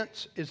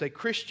audience is a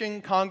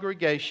Christian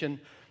congregation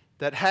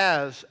that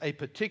has a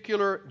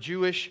particular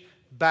Jewish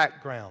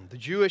background. The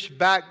Jewish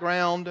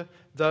background,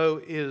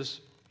 though, is,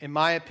 in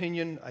my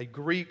opinion, a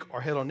Greek or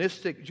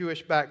Hellenistic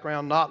Jewish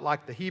background, not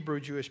like the Hebrew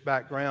Jewish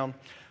background.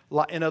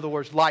 In other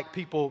words, like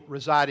people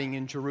residing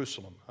in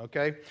Jerusalem,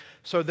 okay?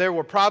 So they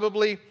were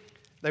probably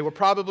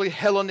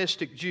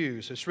Hellenistic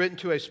Jews. It's written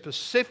to a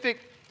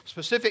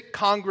specific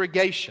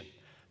congregation.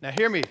 Now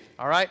hear me,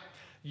 all right?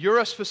 You're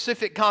a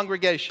specific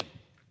congregation.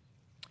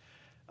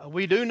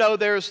 We do know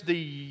there's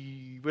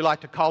we like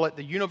to call it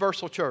the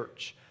universal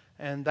church.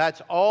 And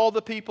that's all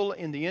the people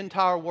in the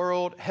entire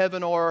world,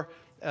 heaven or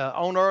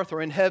on earth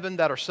or in heaven,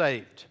 that are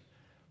saved.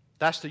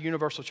 That's the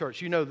universal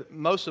church. You know that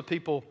most of the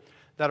people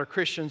that are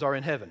Christians are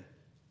in heaven.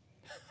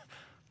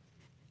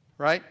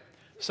 Right?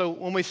 So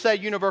when we say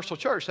universal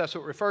church, that's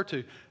what we refer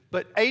to.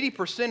 But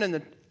 80%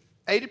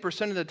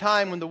 of the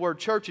time when the word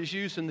church is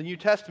used in the New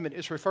Testament,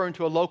 it's referring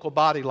to a local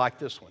body like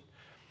this one.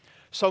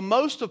 So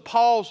most of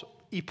Paul's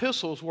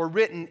epistles were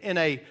written in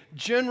a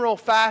general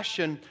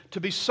fashion to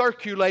be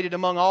circulated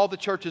among all the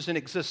churches in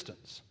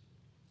existence.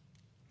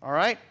 All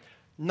right?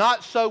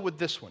 Not so with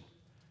this one.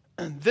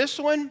 This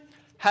one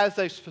has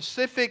a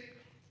specific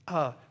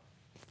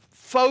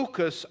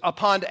focus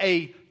upon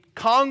a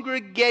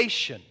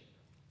congregation,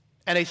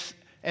 and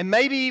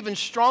maybe even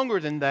stronger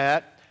than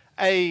that,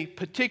 a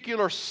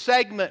particular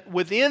segment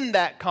within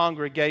that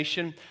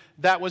congregation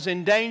that was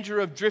in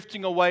danger of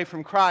drifting away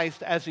from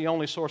Christ as the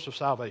only source of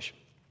salvation.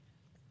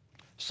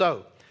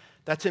 So,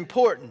 that's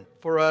important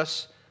for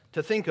us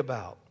to think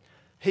about.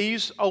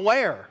 He's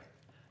aware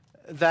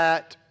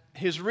that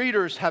his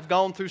readers have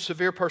gone through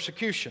severe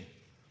persecution.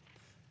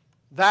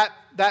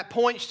 That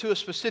points to a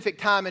specific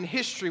time in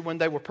history when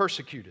they were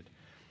persecuted.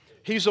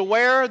 He's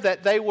aware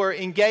that they were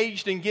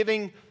engaged in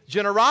giving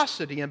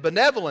generosity and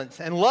benevolence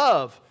and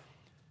love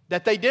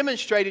that they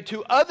demonstrated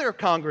to other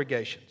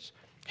congregations.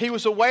 He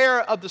was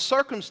aware of the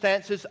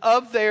circumstances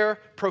of their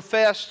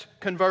professed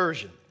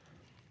conversion.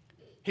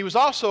 He was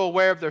also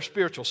aware of their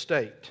spiritual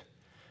state.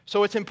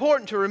 So it's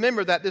important to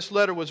remember that this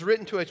letter was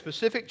written to a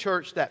specific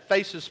church that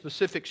faces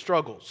specific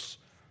struggles.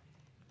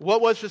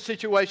 What was the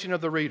situation of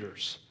the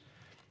readers?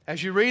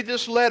 As you read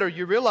this letter,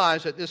 you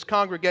realize that this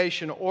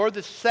congregation, or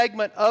this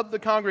segment of the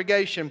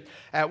congregation,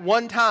 at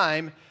one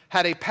time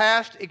had a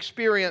past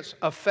experience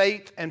of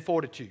faith and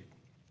fortitude.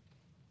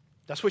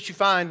 That's what you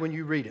find when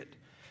you read it.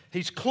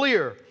 He's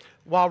clear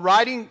while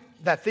writing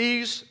that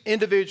these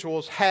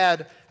individuals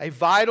had a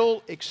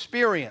vital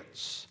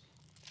experience,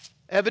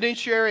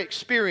 evidentiary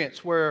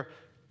experience, where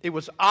it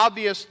was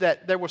obvious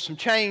that there was some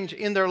change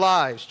in their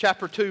lives.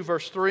 Chapter 2,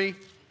 verse 3.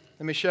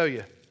 Let me show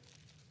you.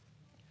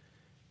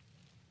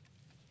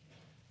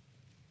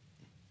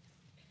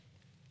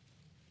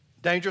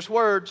 Dangerous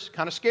words,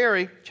 kind of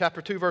scary.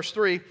 Chapter 2, verse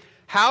 3.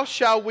 How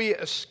shall we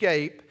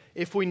escape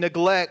if we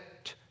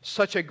neglect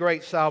such a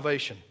great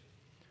salvation?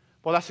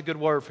 Well, that's a good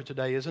word for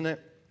today, isn't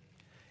it?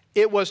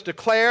 It was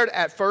declared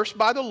at first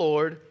by the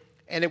Lord,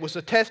 and it was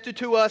attested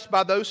to us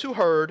by those who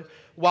heard,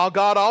 while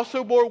God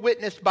also bore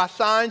witness by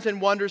signs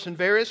and wonders and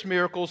various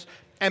miracles,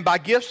 and by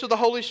gifts of the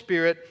Holy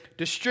Spirit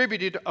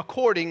distributed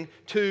according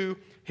to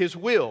His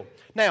will.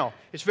 Now,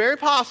 it's very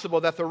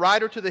possible that the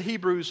writer to the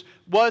Hebrews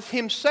was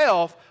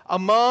himself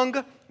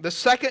among the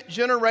second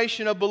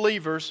generation of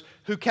believers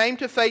who came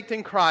to faith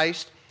in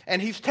Christ,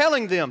 and he's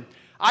telling them,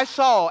 I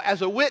saw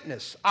as a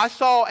witness, I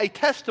saw a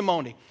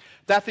testimony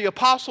that the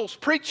apostles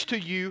preached to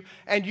you,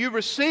 and you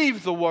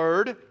received the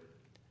word,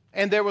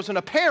 and there was an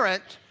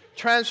apparent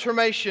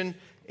transformation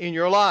in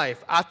your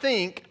life. I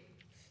think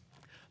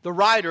the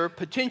writer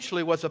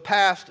potentially was a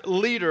past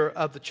leader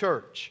of the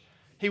church.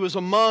 He was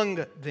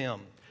among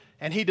them,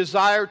 and he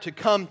desired to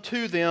come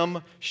to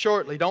them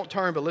shortly. Don't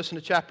turn, but listen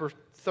to chapter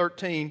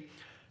 13,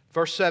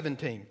 verse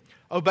 17.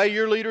 Obey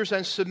your leaders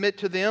and submit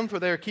to them, for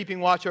they are keeping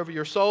watch over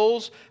your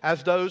souls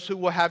as those who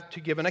will have to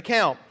give an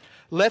account.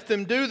 Let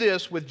them do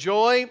this with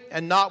joy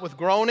and not with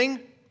groaning,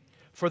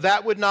 for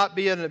that would not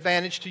be an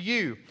advantage to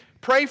you.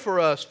 Pray for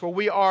us, for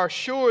we are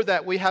sure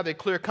that we have a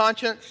clear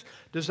conscience,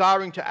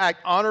 desiring to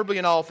act honorably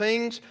in all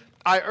things.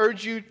 I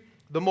urge you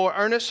the more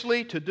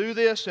earnestly to do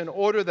this in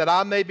order that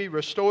I may be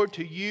restored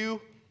to you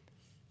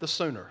the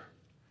sooner.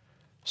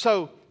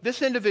 So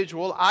this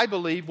individual, I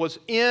believe, was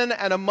in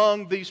and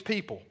among these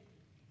people.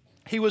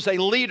 He was a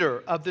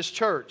leader of this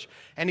church,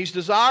 and he's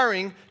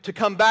desiring to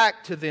come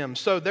back to them.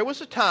 So there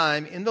was a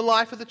time in the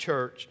life of the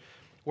church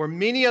where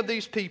many of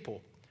these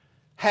people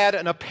had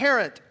an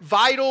apparent,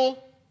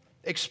 vital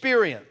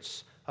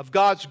experience of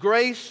God's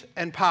grace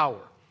and power.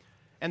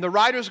 And the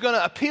writer's going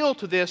to appeal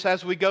to this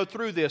as we go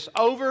through this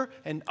over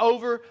and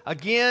over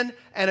again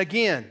and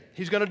again.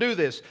 He's going to do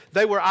this.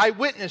 They were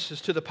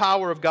eyewitnesses to the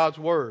power of God's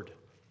word.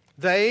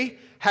 They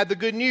had the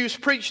good news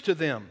preached to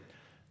them.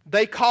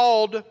 They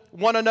called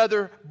one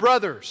another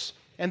brothers,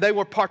 and they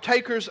were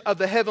partakers of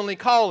the heavenly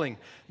calling.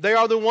 They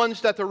are the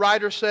ones that the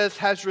writer says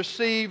has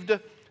received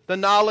the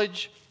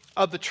knowledge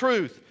of the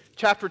truth.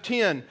 Chapter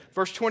 10,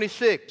 verse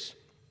 26.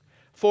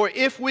 For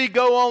if we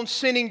go on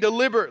sinning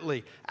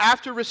deliberately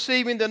after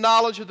receiving the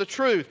knowledge of the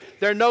truth,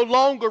 there no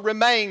longer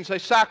remains a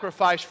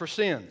sacrifice for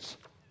sins.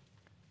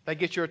 That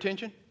get your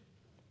attention?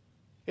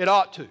 It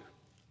ought to.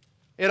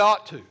 It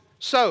ought to.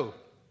 So,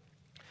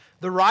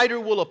 the writer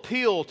will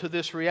appeal to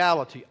this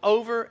reality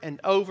over and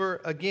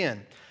over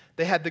again.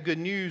 They had the good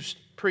news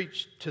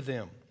preached to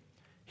them.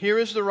 Here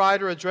is the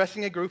writer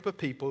addressing a group of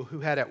people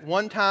who had at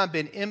one time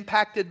been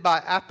impacted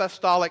by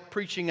apostolic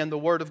preaching and the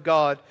Word of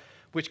God,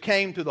 which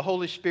came through the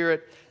Holy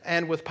Spirit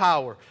and with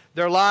power.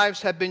 Their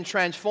lives had been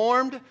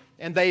transformed,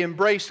 and they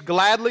embraced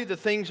gladly the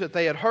things that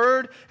they had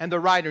heard, and the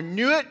writer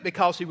knew it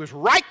because he was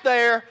right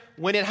there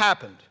when it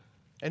happened.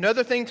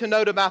 Another thing to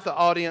note about the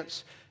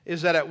audience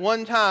is that at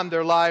one time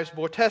their lives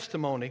bore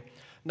testimony,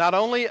 not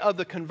only of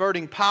the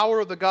converting power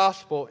of the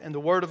gospel and the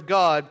Word of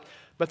God,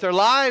 but their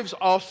lives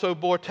also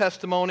bore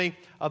testimony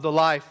of the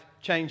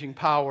life-changing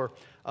power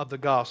of the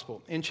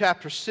gospel. In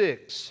chapter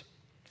 6,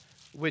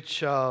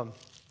 which,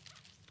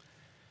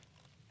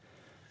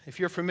 if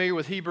you're familiar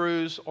with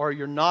Hebrews or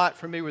you're not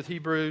familiar with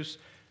Hebrews,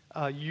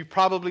 you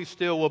probably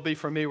still will be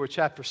familiar with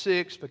chapter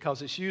 6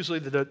 because it's usually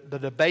the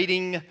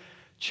debating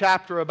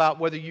chapter about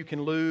whether you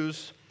can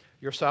lose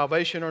your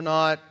salvation or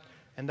not,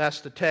 and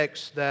that's the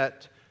text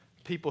that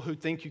people who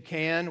think you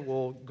can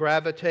will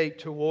gravitate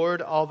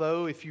toward.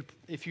 Although if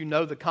you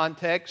know the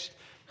context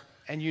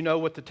and you know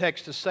what the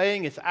text is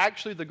saying, it's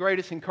actually the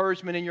greatest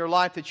encouragement in your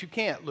life that you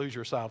can't lose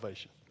your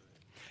salvation.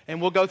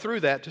 And we'll go through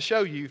that to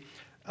show you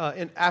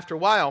after a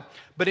while.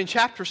 But in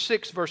chapter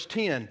 6, verse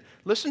 10,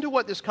 listen to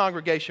what this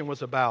congregation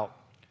was about.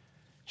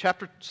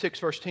 Chapter 6,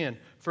 verse 10,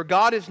 for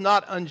God is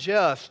not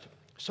unjust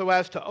so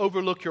as to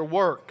overlook your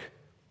work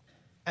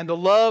and the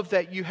love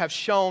that you have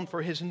shown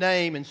for His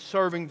name in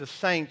serving the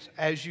saints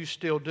as you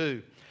still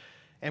do.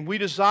 And we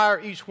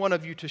desire each one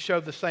of you to show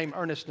the same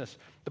earnestness.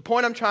 The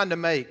point I'm trying to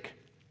make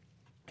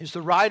is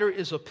the writer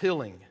is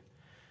appealing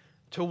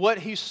to what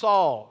he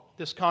saw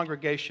this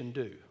congregation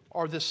do,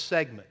 or this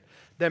segment.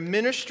 They're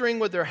ministering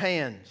with their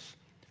hands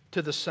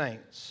to the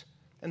saints.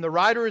 And the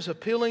writer is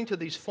appealing to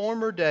these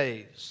former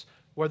days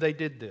where they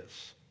did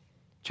this.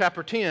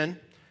 Chapter 10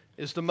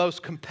 is the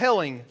most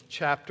compelling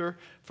chapter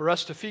for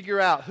us to figure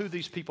out who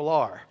these people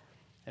are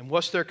and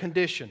what's their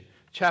condition.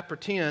 Chapter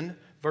 10,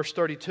 verse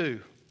 32.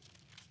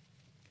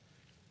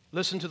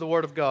 Listen to the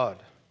Word of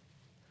God.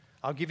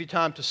 I'll give you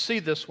time to see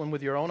this one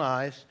with your own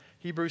eyes.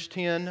 Hebrews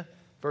 10,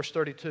 verse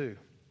 32.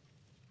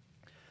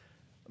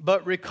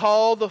 But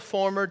recall the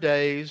former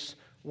days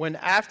when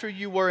after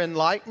you were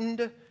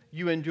enlightened,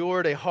 you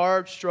endured a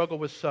hard struggle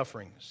with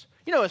sufferings.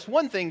 You know, it's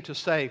one thing to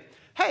say,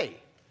 hey,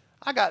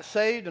 I got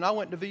saved and I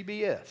went to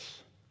VBS.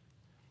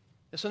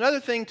 It's another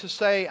thing to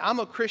say, I'm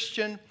a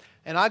Christian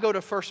and I go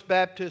to First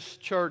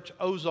Baptist Church,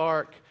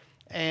 Ozark,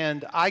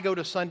 and I go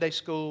to Sunday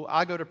school,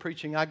 I go to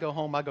preaching, I go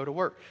home, I go to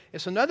work.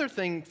 It's another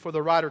thing for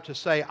the writer to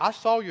say, I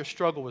saw your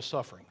struggle with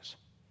sufferings.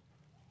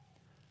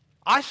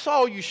 I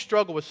saw you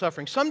struggle with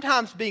suffering,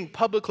 sometimes being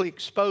publicly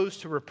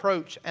exposed to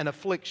reproach and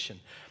affliction,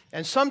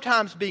 and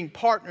sometimes being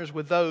partners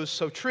with those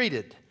so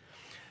treated.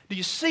 Do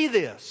you see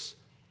this?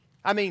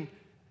 I mean,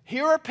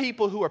 here are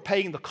people who are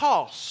paying the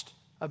cost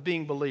of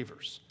being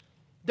believers.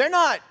 They're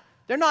not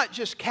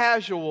just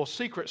casual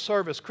Secret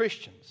Service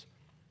Christians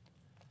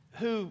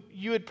who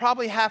you would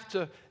probably have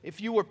to,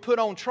 if you were put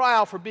on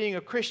trial for being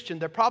a Christian,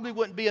 there probably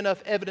wouldn't be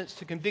enough evidence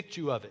to convict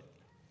you of it.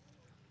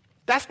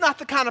 That's not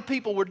the kind of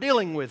people we're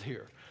dealing with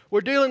here.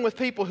 We're dealing with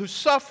people who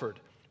suffered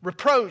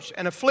reproach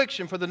and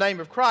affliction for the name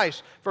of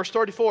Christ. Verse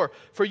 34,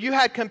 for you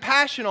had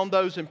compassion on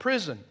those in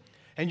prison,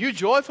 And you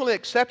joyfully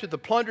accepted the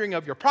plundering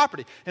of your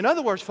property. In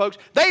other words, folks,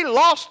 they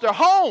lost their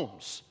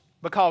homes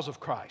because of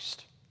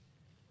Christ.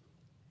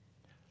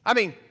 I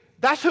mean,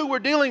 that's who we're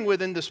dealing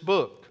with in this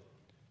book.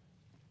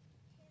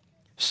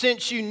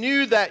 Since you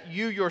knew that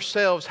you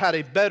yourselves had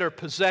a better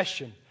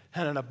possession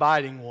and an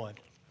abiding one.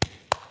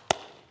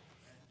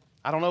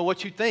 I don't know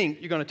what you think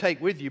you're going to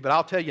take with you, but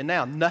I'll tell you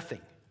now,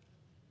 nothing.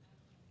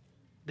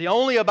 The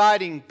only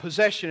abiding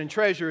possession and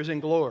treasure is in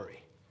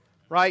glory,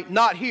 right?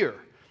 Not here.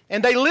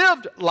 And they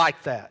lived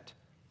like that.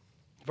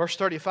 Verse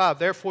 35,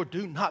 therefore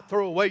do not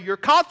throw away your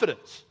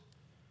confidence.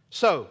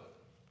 So,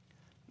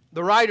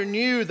 the writer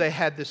knew they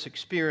had this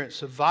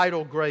experience of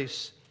vital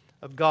grace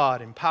of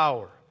God and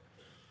power.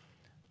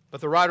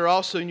 But the writer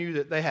also knew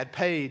that they had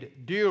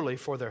paid dearly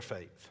for their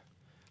faith.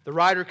 The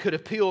writer could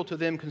appeal to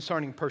them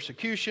concerning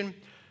persecution,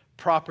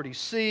 property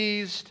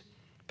seized,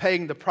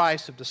 paying the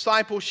price of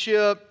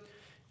discipleship.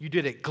 You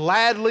did it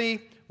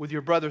gladly with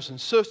your brothers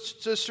and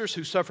sisters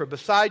who suffered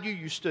beside you.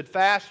 You stood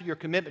fast in your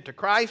commitment to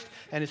Christ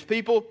and His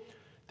people.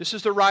 This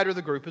is the writer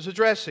the group is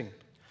addressing.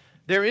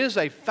 There is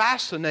a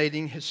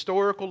fascinating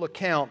historical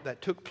account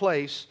that took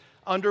place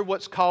under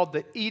what's called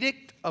the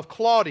Edict of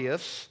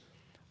Claudius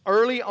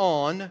early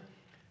on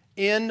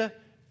in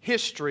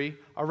history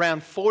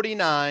around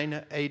 49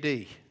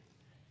 AD.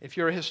 If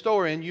you're a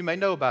historian, you may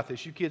know about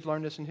this. You kids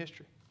learn this in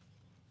history.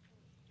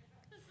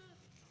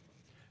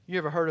 You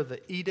ever heard of the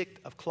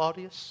Edict of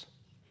Claudius?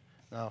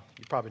 No,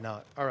 you probably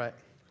not. All right.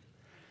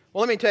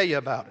 Well, let me tell you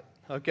about it,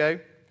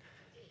 okay?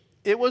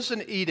 It was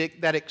an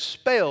edict that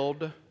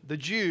expelled the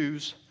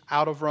Jews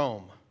out of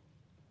Rome.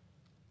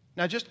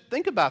 Now, just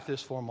think about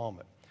this for a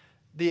moment.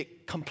 The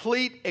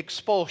complete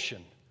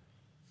expulsion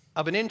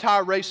of an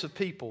entire race of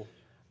people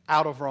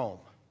out of Rome.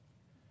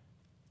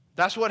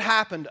 That's what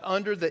happened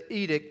under the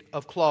Edict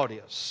of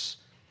Claudius.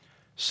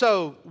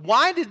 So,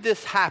 why did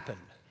this happen?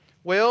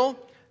 Well,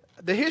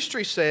 the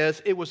history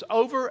says it was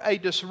over a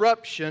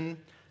disruption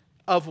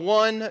of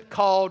one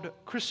called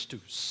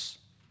Christus.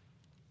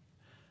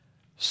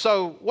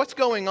 So, what's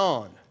going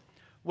on?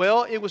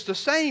 Well, it was the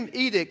same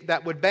edict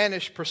that would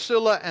banish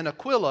Priscilla and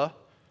Aquila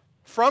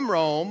from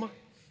Rome,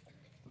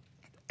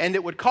 and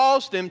it would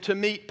cause them to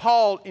meet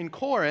Paul in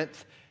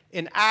Corinth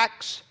in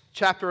Acts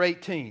chapter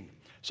 18.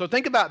 So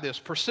think about this.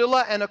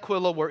 Priscilla and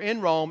Aquila were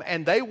in Rome,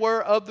 and they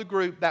were of the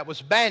group that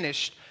was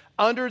banished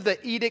under the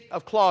Edict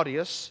of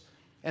Claudius,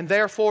 and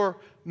therefore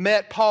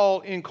met Paul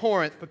in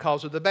Corinth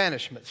because of the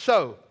banishment.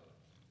 So,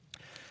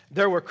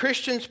 there were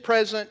Christians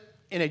present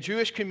in a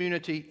Jewish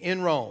community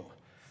in Rome.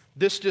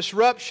 This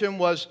disruption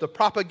was the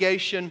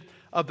propagation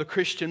of the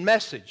Christian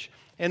message.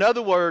 In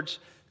other words,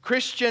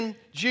 Christian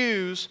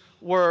Jews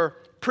were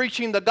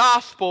preaching the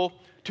gospel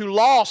to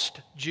lost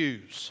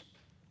Jews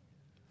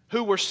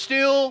who were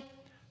still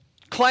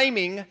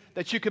claiming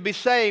that you could be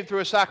saved through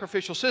a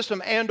sacrificial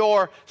system and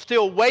or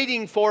still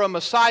waiting for a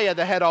Messiah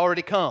that had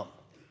already come.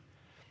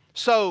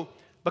 So,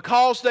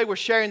 because they were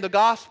sharing the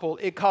gospel,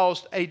 it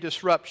caused a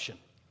disruption.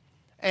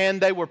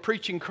 And they were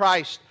preaching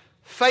Christ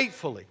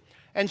faithfully.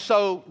 And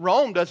so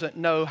Rome doesn't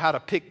know how to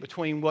pick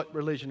between what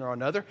religion or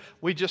another.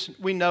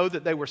 We know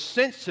that they were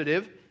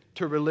sensitive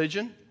to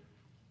religion,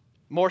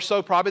 more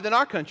so probably than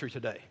our country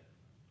today.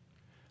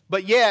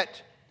 But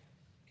yet,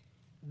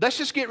 let's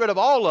just get rid of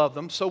all of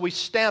them so we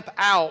stamp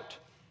out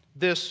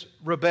this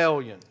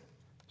rebellion.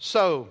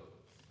 So,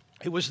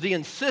 it was the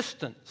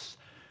insistence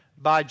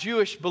by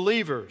Jewish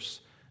believers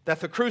that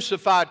the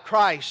crucified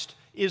Christ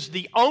is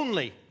the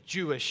only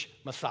Jewish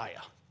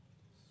Messiah.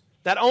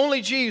 That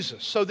only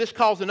Jesus. So this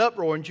caused an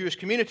uproar in the Jewish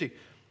community.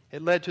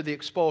 It led to the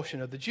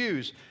expulsion of the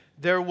Jews.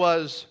 There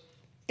was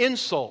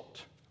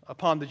insult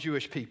upon the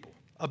Jewish people.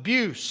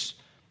 Abuse.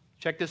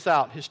 Check this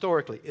out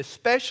historically.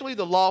 Especially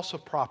the loss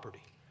of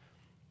property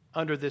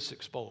under this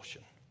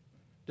expulsion.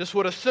 This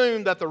would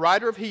assume that the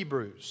writer of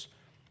Hebrews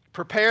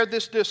prepared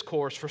this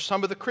discourse for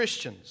some of the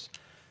Christians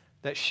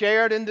that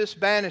shared in this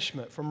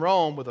banishment from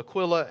Rome with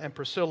Aquila and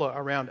Priscilla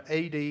around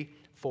AD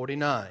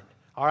 49.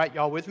 All right,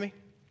 y'all with me?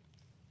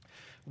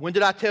 When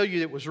did I tell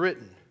you it was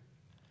written?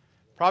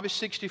 Probably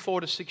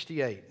 64 to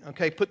 68.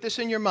 Okay, put this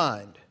in your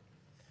mind.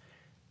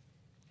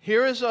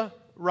 Here is a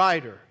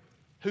writer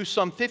who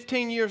some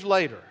 15 years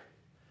later,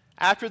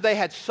 after they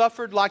had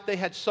suffered like they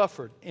had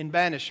suffered in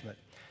banishment,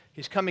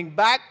 he's coming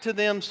back to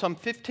them some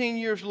 15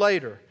 years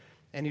later,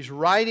 and he's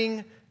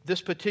writing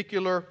this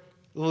particular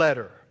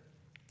letter.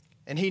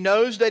 And he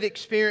knows they'd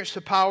experienced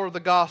the power of the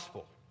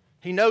gospel.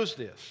 He knows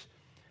this.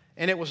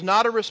 And it was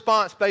not a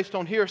response based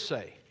on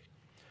hearsay.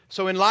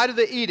 So in light of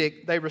the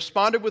edict, they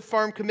responded with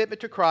firm commitment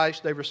to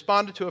Christ. They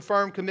responded to a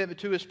firm commitment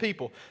to His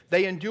people.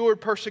 They endured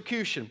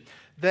persecution.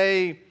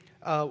 They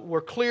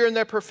were clear in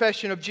their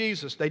profession of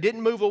Jesus. They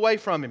didn't move away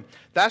from Him.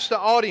 That's the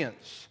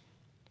audience.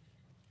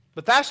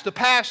 But that's the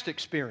past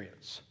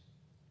experience.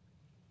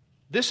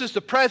 This is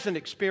the present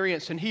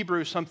experience in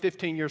Hebrews some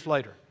 15 years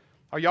later.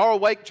 Are y'all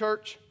awake,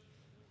 church?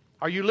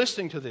 Are you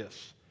listening to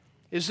this?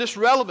 Is this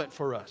relevant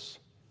for us?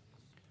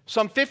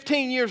 Some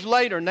 15 years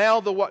later, now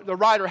the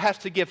writer has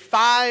to give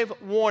 5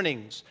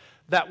 warnings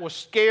that will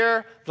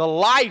scare the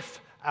life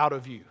out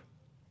of you.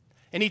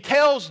 And he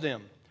tells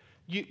them,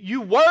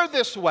 you were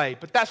this way,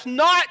 but that's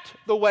not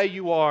the way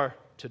you are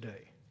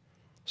today.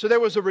 So there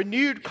was a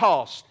renewed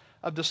cost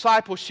of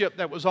discipleship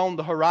that was on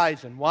the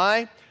horizon.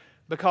 Why?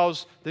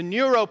 Because the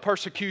Nero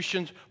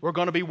persecutions were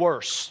going to be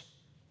worse.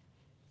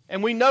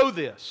 And we know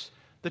this.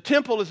 The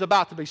temple is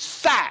about to be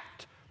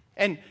sacked.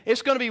 And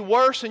it's going to be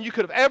worse than you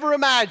could have ever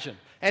imagined.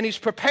 And he's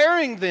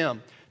preparing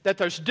them that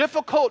there's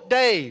difficult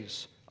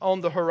days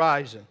on the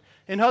horizon.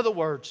 In other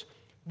words,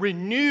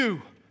 renew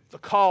the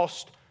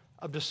cost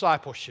of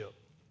discipleship.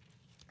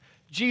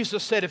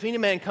 Jesus said, if any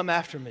man come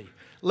after me,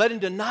 let him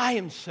deny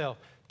himself,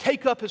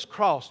 take up his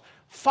cross,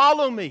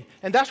 follow me.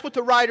 And that's what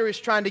the writer is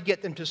trying to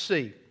get them to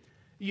see.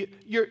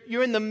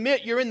 You're in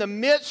the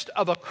midst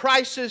of a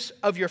crisis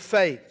of your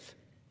faith.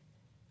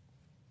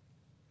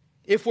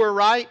 If we're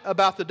right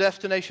about the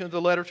destination of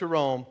the letter to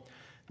Rome,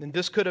 then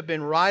this could have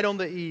been right on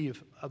the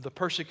eve of the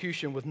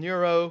persecution with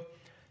Nero.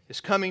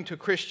 It's coming to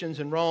Christians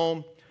in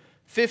Rome.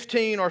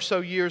 15 or so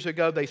years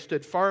ago, they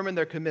stood firm in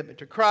their commitment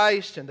to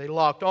Christ, and they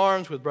locked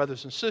arms with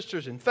brothers and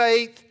sisters in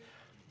faith.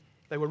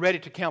 They were ready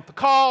to count the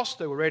cost.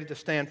 They were ready to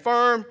stand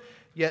firm.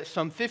 Yet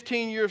some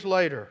 15 years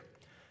later,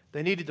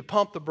 they needed to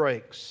pump the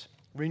brakes,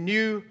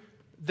 renew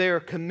their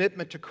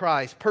commitment to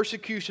Christ.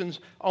 Persecution's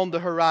on the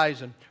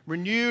horizon.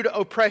 Renewed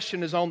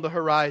oppression is on the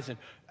horizon.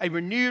 A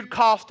renewed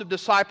cost of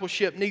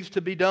discipleship needs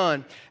to be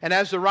done. And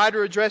as the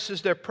writer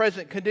addresses their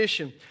present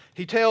condition,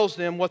 he tells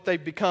them what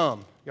they've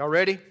become. Y'all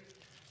ready?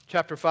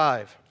 Chapter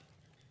 5,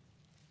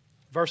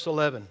 verse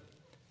 11.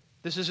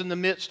 This is in the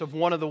midst of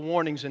one of the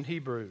warnings in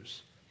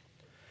Hebrews.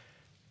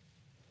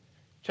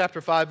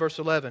 Chapter 5, verse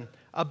 11.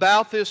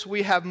 About this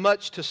we have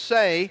much to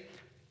say,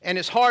 and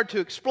it's hard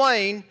to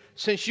explain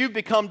since you've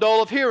become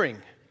dull of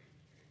hearing.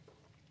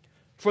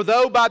 For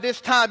though by this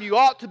time you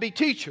ought to be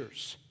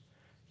teachers,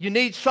 you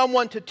need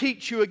someone to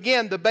teach you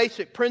again the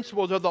basic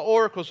principles of the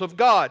oracles of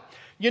God.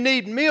 You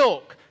need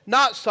milk,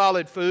 not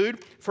solid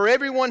food, for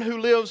everyone who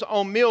lives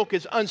on milk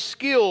is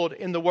unskilled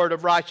in the word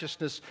of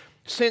righteousness,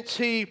 since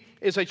he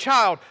is a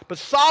child. But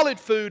solid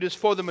food is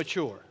for the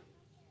mature.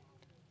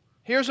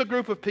 Here's a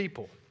group of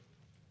people,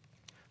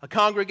 a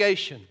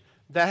congregation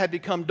that had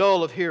become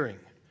dull of hearing.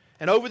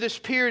 And over this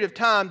period of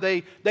time,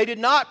 they did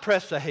not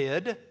press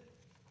ahead.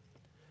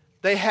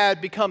 They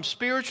had become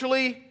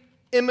spiritually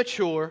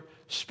immature,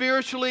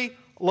 spiritually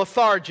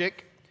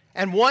lethargic,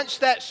 and once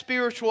that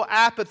spiritual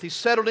apathy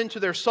settled into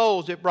their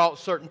souls, it brought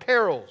certain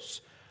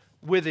perils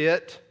with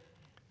it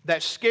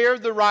that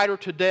scared the writer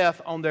to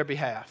death on their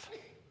behalf.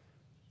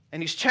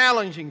 And he's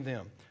challenging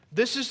them.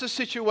 This is the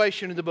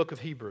situation in the book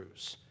of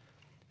Hebrews.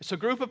 It's a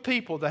group of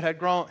people that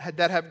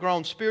have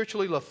grown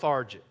spiritually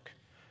lethargic.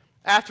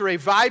 After a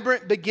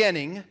vibrant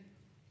beginning,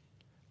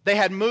 they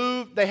have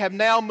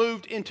now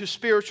moved into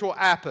spiritual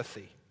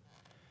apathy.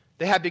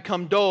 They have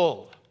become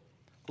dull,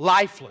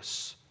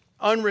 lifeless,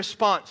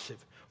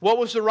 unresponsive. What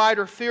was the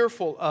writer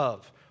fearful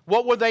of?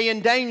 What were they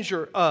in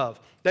danger of?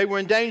 They were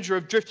in danger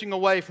of drifting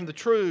away from the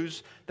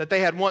truths that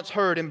they had once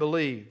heard and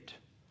believed.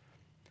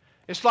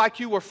 It's like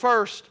you were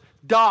first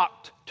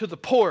docked to the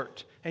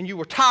port and you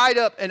were tied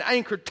up and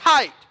anchored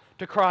tight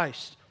to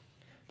Christ.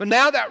 But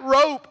now that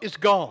rope is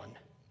gone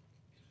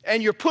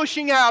and you're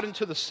pushing out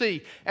into the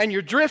sea and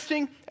you're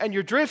drifting and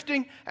you're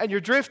drifting and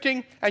you're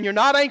drifting and you're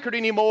not anchored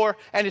anymore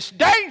and it's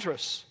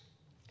dangerous.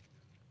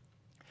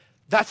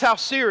 That's how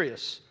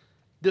serious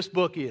this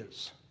book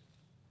is.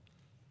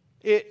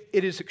 It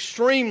is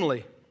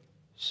extremely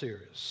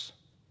serious.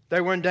 They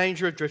were in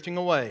danger of drifting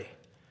away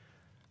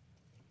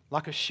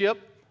like a ship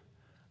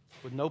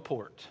with no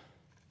port,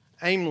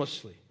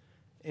 aimlessly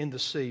in the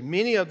sea.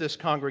 Many of this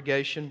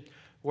congregation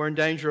were in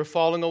danger of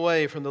falling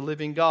away from the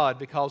living God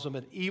because of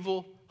an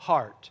evil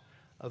heart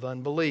of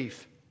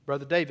unbelief.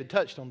 Brother David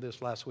touched on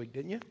this last week,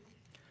 didn't you?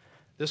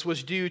 This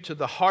was due to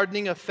the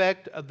hardening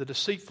effect of the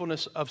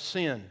deceitfulness of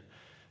sin.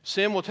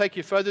 Sin will take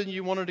you further than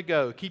you wanted to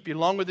go, keep you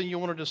longer than you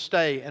wanted to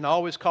stay, and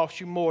always cost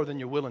you more than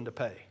you're willing to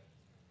pay.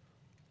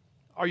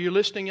 Are you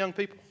listening, young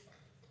people?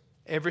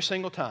 Every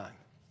single time.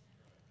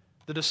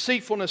 The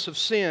deceitfulness of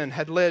sin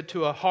had led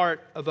to a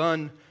heart of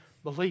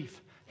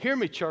unbelief. Hear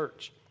me,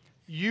 church.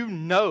 You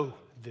know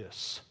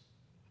this.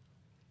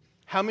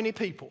 How many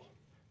people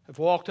have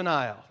walked an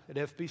aisle at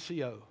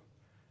FBCO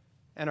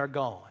and are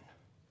gone?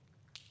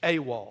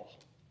 AWOL.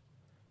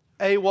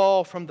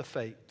 AWOL from the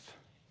faith.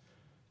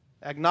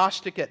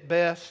 Agnostic at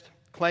best,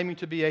 claiming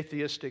to be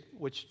atheistic,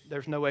 which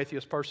there's no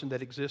atheist person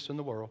that exists in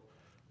the world.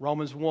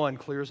 Romans 1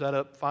 clears that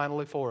up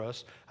finally for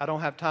us. I don't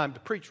have time to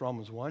preach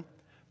Romans 1,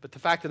 but the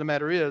fact of the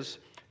matter is,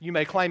 you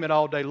may claim it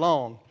all day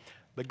long,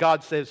 but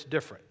God says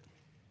different.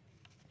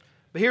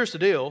 But here's the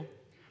deal.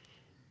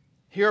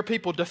 Here are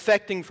people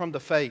defecting from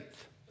the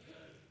faith.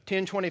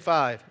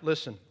 10:25,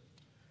 listen.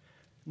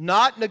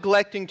 Not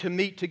neglecting to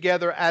meet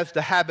together as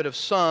the habit of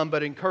some,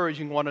 but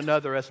encouraging one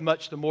another as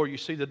much the more you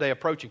see the day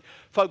approaching.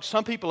 Folks,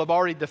 some people have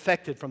already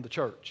defected from the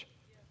church.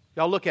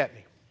 Y'all look at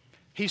me.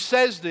 He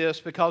says this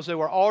because there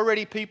were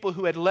already people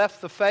who had left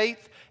the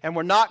faith and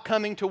were not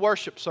coming to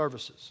worship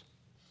services.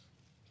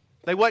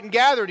 They wasn't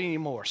gathered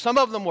anymore. Some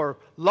of them were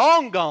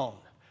long gone.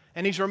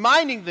 And he's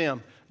reminding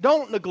them,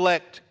 don't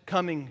neglect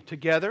coming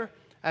together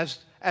as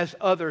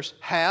others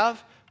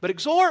have, but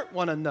exhort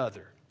one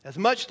another, as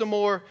much the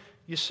more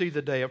you see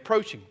the day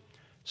approaching.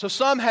 So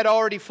some had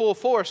already full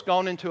force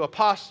gone into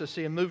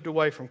apostasy and moved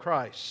away from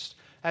Christ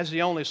as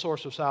the only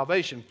source of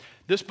salvation.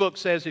 This book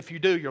says if you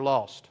do, you're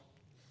lost.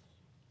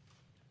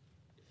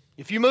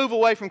 If you move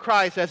away from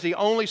Christ as the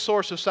only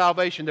source of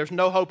salvation, there's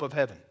no hope of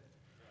heaven,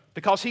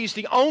 because He's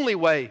the only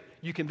way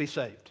you can be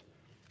saved.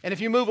 And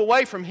if you move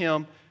away from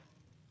Him,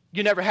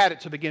 you never had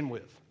it to begin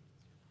with.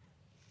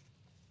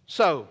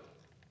 So,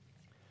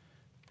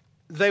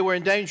 they were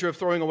in danger of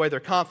throwing away their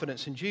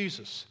confidence in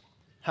Jesus.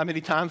 How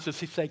many times does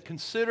He say,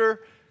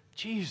 consider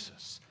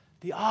Jesus,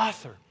 the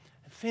author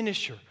and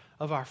finisher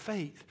of our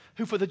faith,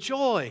 who for the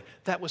joy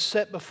that was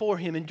set before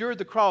Him endured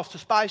the cross,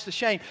 despised the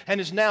shame,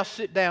 and is now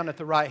sit down at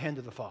the right hand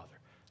of the Father.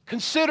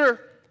 Consider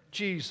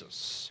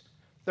Jesus.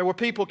 There were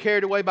people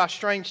carried away by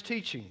strange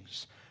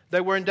teachings.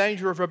 They were in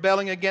danger of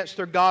rebelling against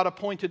their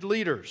God-appointed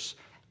leaders.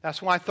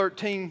 That's why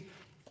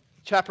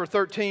chapter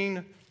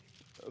 13,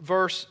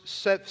 verse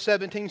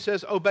 17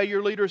 says, obey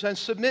your leaders and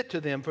submit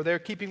to them, for they're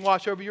keeping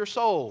watch over your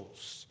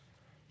souls.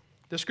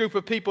 This group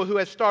of people who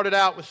had started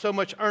out with so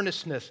much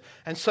earnestness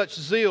and such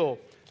zeal,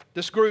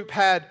 this group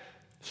had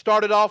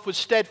started off with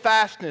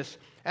steadfastness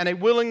and a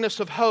willingness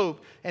of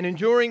hope and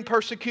enduring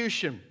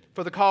persecution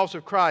for the cause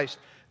of Christ.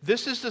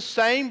 This is the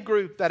same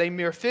group that a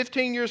mere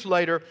 15 years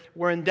later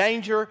were in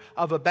danger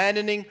of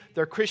abandoning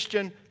their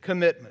Christian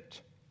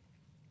commitment.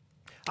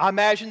 I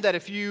imagine that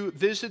if you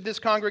visited this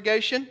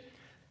congregation,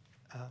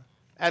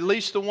 at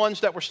least the ones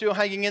that were still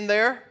hanging in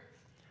there,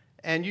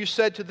 and you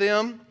said to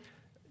them,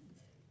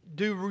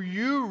 do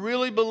you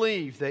really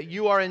believe that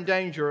you are in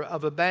danger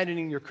of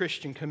abandoning your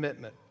Christian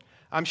commitment?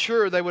 I'm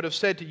sure they would have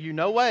said to you,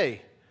 no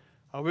way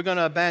are we going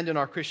to abandon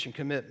our Christian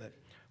commitment.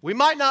 We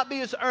might not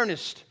be as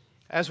earnest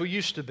as we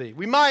used to be.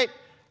 We might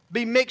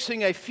be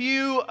mixing a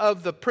few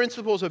of the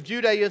principles of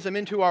Judaism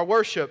into our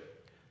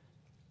worship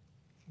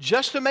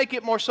just to make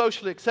it more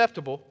socially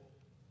acceptable.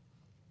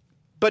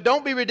 But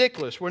don't be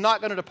ridiculous. We're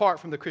not going to depart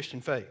from the Christian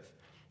faith.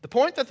 The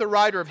point that the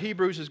writer of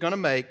Hebrews is going to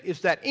make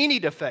is that any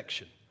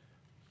defection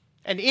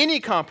and any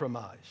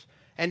compromise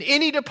and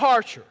any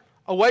departure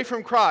away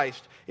from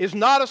Christ is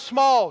not a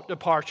small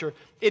departure.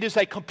 It is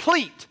a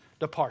complete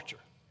departure.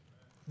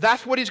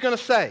 That's what he's going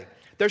to say.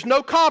 There's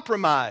no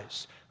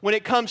compromise when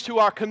it comes to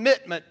our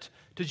commitment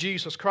to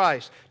Jesus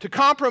Christ. To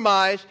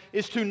compromise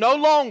is to no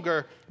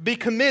longer be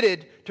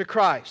committed to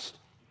Christ.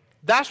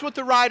 That's what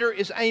the writer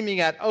is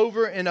aiming at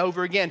over and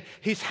over again.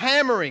 He's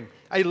hammering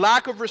a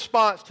lack of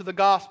response to the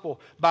gospel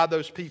by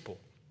those people.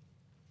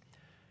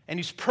 And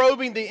he's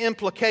probing the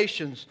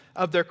implications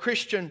of their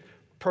Christian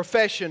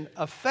profession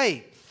of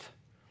faith.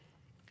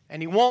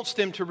 And he wants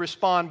them to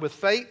respond with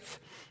faith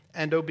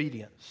and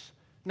obedience.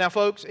 Now,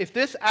 folks, if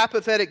this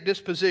apathetic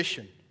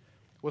disposition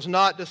was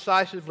not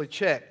decisively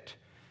checked,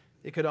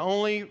 it could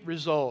only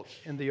result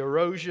in the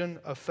erosion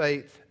of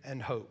faith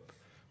and hope.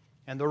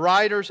 And the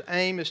writer's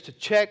aim is to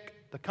check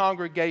the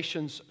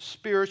congregation's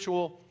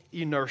spiritual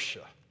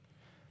inertia.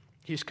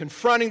 He's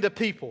confronting the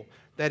people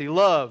that he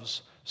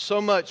loves so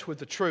much with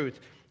the truth.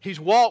 He's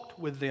walked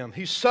with them.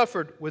 He's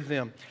suffered with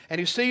them. And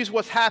he sees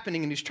what's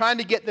happening, and he's trying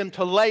to get them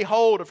to lay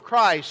hold of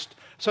Christ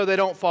so they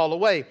don't fall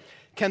away.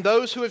 Can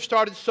those who have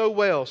started so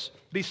well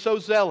be so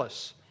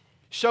zealous,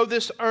 show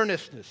this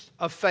earnestness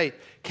of faith,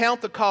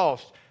 count the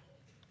cost,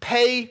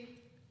 pay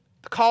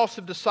the cost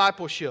of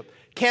discipleship?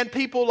 Can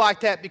people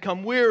like that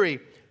become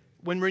weary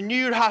when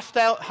renewed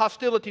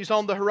hostilities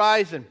on the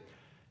horizon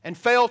and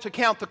fail to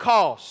count the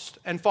cost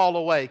and fall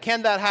away?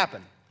 Can that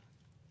happen?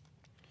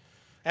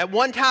 At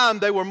one time,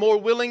 they were more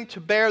willing to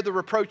bear the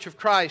reproach of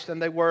Christ than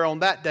they were on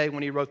that day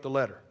when he wrote the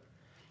letter.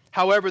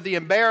 However, the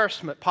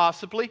embarrassment,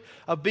 possibly,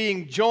 of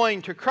being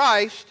joined to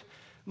Christ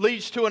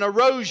leads to an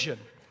erosion,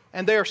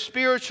 and they're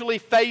spiritually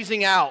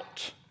phasing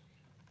out.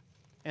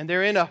 And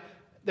they're in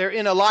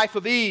a life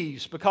of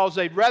ease because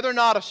they'd rather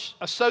not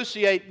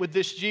associate with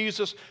this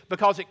Jesus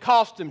because it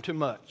cost them too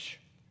much.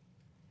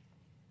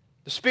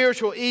 The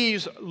spiritual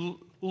ease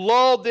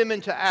lulled them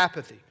into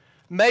apathy,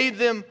 made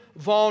them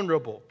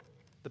vulnerable.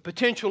 The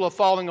potential of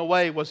falling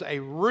away was a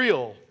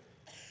real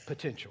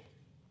potential.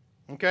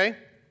 Okay?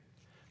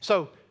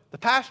 So, the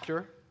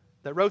pastor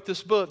that wrote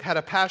this book had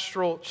a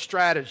pastoral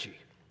strategy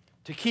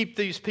to keep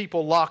these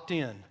people locked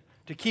in,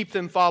 to keep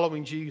them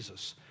following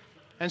Jesus.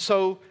 And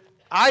so,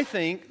 I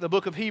think the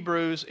book of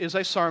Hebrews is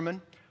a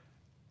sermon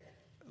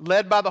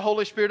led by the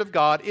Holy Spirit of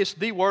God. It's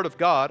the Word of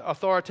God,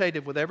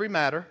 authoritative with every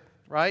matter,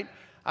 right?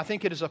 I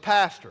think it is a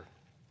pastor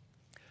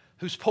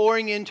who's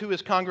pouring into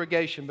his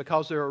congregation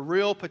because there are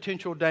real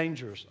potential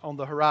dangers on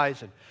the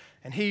horizon.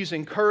 And he's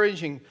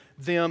encouraging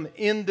them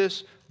in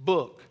this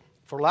book,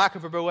 for lack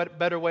of a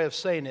better way of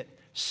saying it,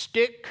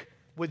 stick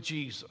with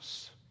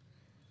Jesus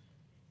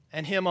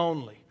and Him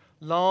only.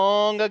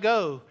 Long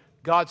ago,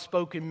 God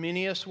spoke in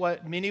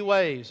many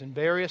ways in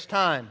various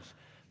times.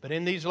 But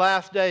in these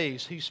last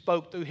days, He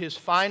spoke through His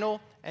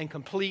final and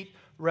complete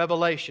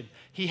revelation.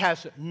 He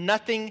has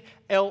nothing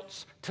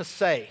else to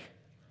say.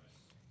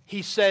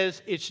 He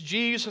says it's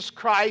Jesus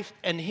Christ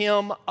and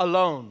Him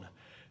alone.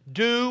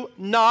 Do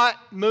not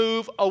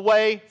move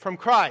away from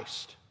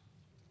Christ.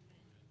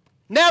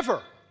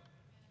 Never.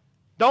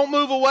 Don't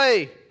move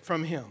away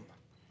from Him.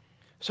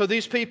 So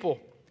these people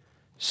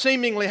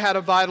seemingly had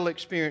a vital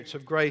experience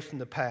of grace in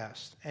the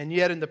past, and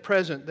yet in the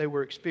present they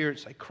were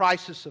experiencing a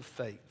crisis of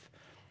faith,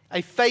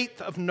 a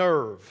faith of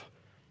nerve.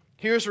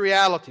 Here's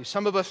reality.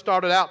 Some of us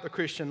started out the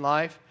Christian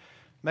life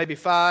maybe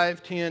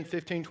 5, 10,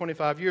 15,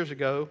 25 years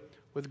ago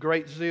with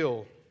great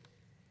zeal.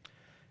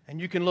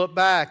 And you can look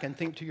back and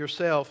think to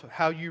yourself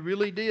how you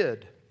really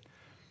did,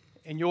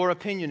 in your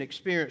opinion,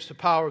 experience the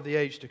power of the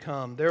age to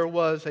come. There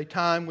was a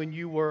time when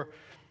you were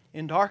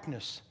in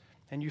darkness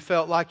and you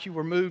felt like you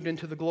were moved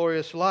into the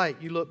glorious light.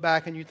 You look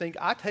back and you think,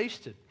 I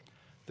tasted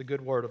the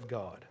good word of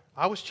God.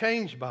 I was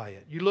changed by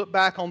it. You look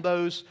back on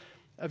those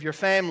of your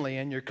family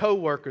and your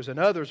co-workers and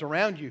others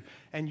around you,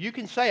 and you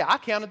can say, I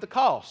counted the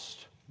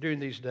cost during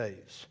these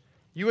days.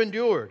 You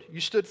endured.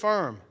 You stood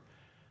firm.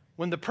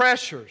 When the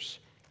pressures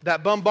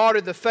that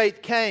bombarded the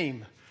faith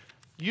came,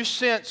 you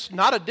sensed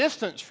not a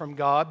distance from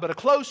God, but a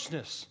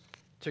closeness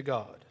to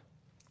God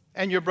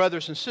and your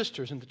brothers and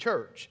sisters in the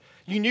church.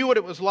 You knew what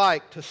it was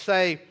like to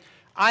say,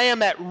 I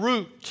am at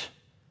root.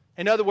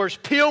 In other words,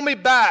 peel me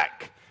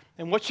back.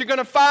 And what you're going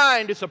to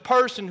find is a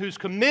person who's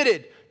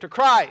committed to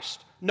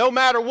Christ no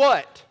matter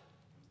what.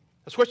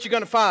 That's what you're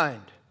going to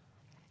find.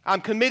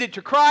 I'm committed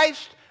to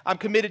Christ, I'm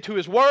committed to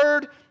His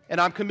Word, and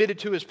I'm committed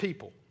to His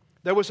people.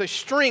 There was a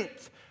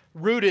strength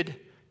rooted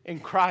in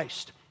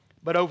Christ.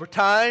 But over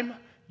time,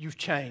 you've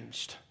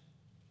changed.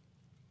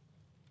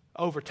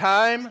 Over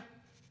time,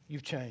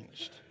 you've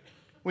changed.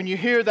 When you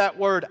hear that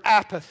word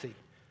apathy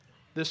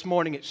this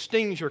morning, it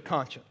stings your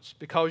conscience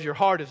because your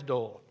heart is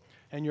dull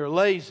and you're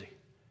lazy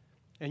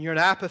and you're an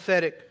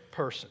apathetic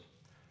person.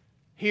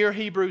 Hear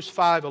Hebrews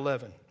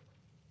 5:11.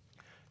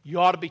 You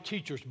ought to be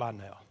teachers by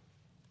now.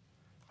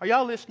 Are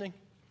y'all listening?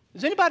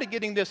 Is anybody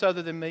getting this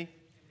other than me?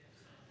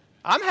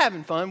 I'm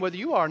having fun whether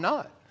you are or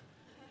not.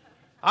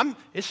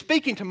 It's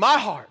speaking to my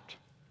heart.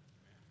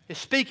 It's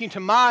speaking to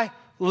my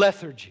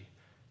lethargy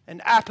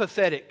and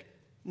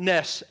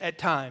apatheticness at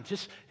times.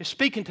 It's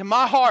speaking to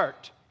my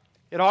heart.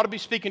 It ought to be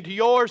speaking to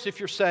yours if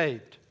you're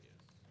saved.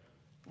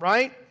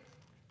 Right?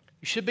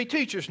 You should be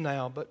teachers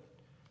now,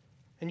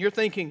 and you're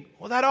thinking,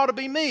 well, that ought to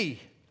be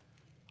me.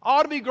 I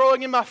ought to be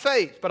growing in my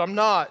faith, but I'm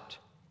not.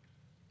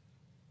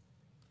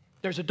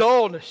 There's a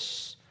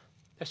dullness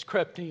that's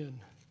crept in.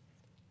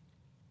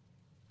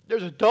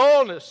 There's a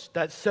dullness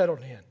that's settled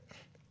in.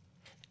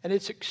 And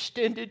it's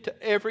extended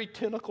to every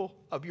tentacle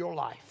of your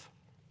life.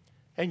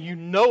 And you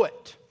know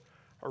it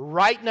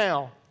right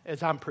now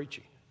as I'm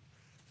preaching.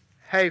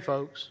 Hey,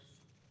 folks,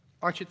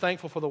 aren't you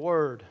thankful for the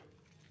Word?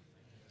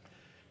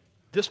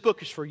 This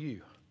book is for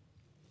you.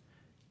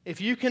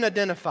 If you can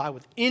identify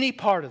with any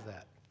part of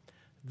that,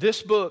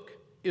 this book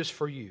is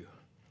for you.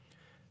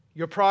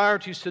 Your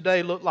priorities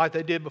today look like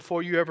they did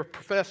before you ever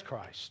professed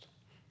Christ.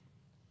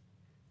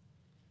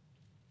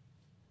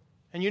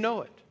 And you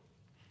know it.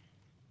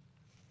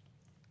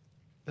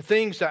 The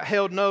things that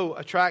held no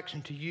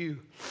attraction to you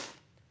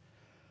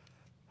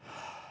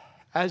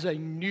as a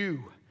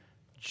new,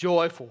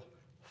 joyful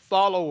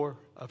follower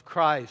of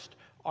Christ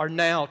are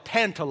now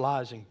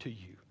tantalizing to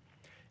you.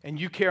 And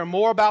you care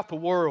more about the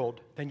world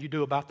than you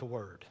do about the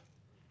Word.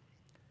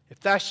 If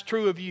that's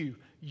true of you,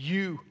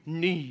 you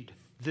need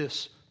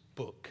this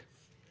book.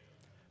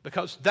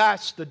 Because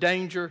that's the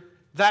danger,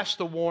 that's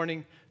the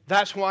warning,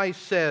 that's why he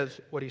says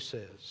what he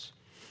says.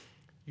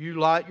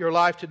 Your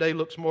life today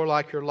looks more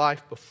like your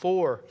life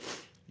before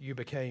you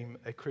became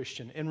a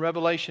Christian. In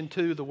Revelation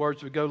 2, the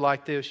words would go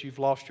like this: you've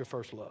lost your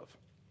first love.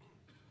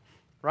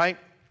 Right?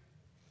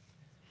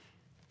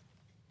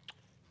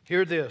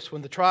 Hear this.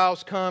 When the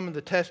trials come and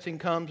the testing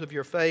comes of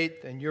your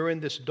faith and you're in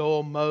this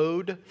dull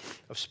mode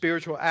of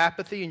spiritual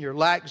apathy and you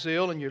lack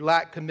zeal and you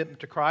lack commitment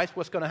to Christ,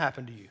 what's going to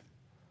happen to you?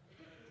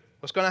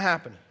 What's going to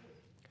happen?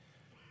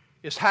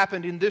 It's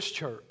happened in this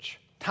church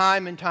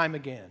time and time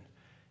again.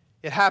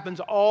 It happens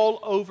all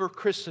over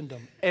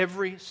Christendom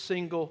every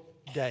single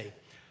day.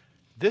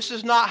 This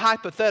is not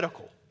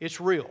hypothetical. It's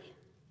real.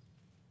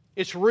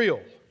 It's real.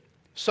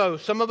 So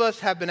some of us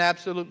have been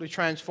absolutely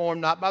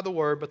transformed, not by the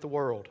Word, but the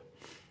world.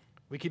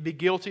 We could be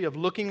guilty of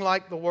looking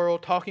like the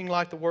world, talking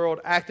like the world,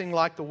 acting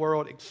like the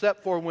world,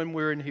 except for when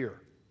we're in here.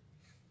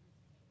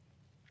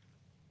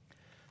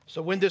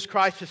 So when this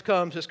crisis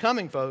comes, it's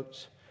coming,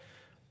 folks.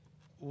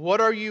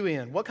 What are you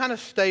in? What kind of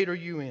state are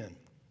you in?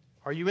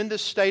 Are you in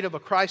this state of a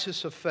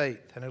crisis of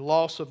faith and a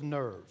loss of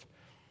nerve?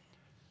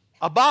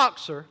 A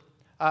boxer,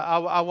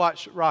 I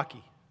watched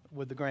Rocky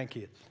with the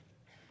grandkids.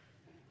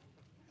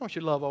 Don't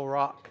you love old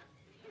Rock?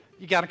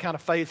 You got to kind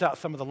of phase out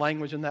some of the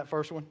language in that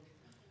first one.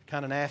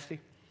 Kind of nasty.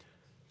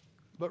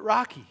 But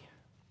Rocky,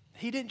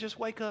 he didn't just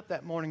wake up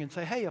that morning and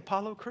say, hey,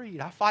 Apollo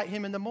Creed, I fight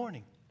him in the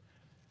morning.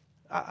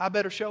 I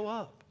better show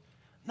up.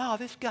 No,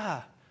 this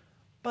guy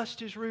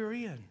busts his rear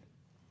end.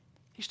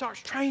 He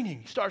starts training.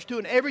 He starts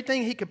doing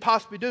everything he could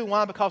possibly do.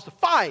 Why? Because the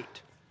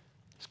fight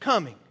is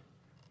coming.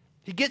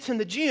 He gets in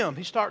the gym.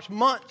 He starts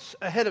months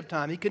ahead of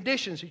time. He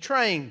conditions, he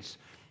trains,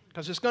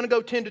 because it's going to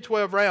go 10 to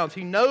 12 rounds.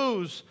 He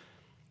knows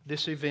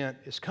this event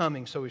is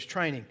coming, so he's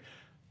training.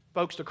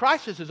 Folks, the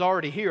crisis is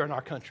already here in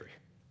our country.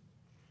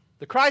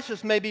 The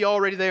crisis may be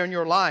already there in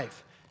your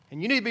life,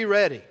 and you need to be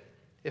ready.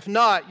 If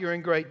not, you're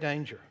in great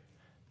danger.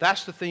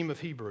 That's the theme of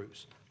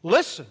Hebrews.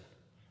 Listen,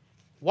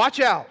 watch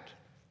out,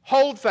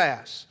 hold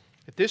fast.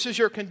 If this is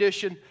your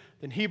condition,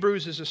 then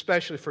Hebrews is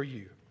especially for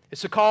you.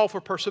 It's a call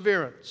for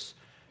perseverance.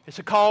 It's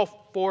a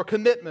call for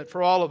commitment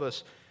for all of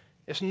us.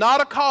 It's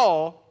not a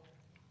call,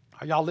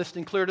 are y'all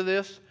listening clear to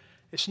this?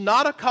 It's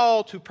not a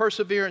call to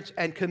perseverance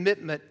and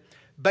commitment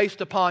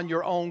based upon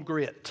your own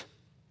grit.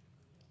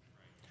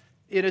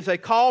 It is a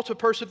call to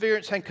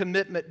perseverance and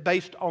commitment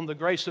based on the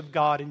grace of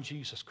God in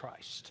Jesus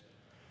Christ.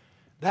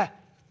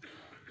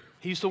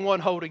 He's the one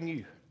holding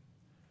you.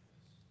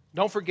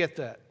 Don't forget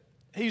that.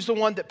 He's the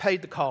one that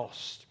paid the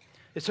cost.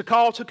 It's a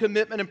call to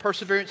commitment and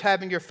perseverance,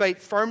 having your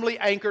faith firmly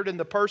anchored in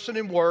the person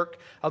and work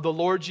of the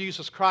Lord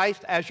Jesus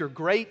Christ as your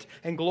great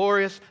and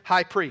glorious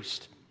high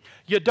priest.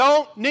 You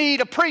don't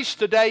need a priest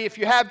today if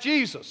you have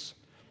Jesus.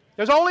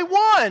 There's only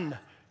one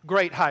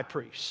great high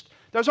priest.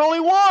 There's only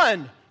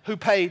one who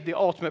paid the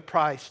ultimate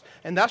price.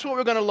 And that's what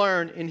we're going to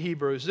learn in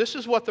Hebrews. This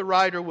is what the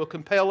writer will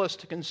compel us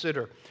to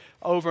consider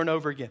over and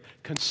over again.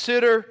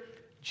 Consider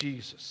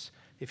Jesus.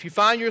 If you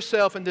find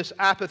yourself in this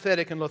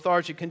apathetic and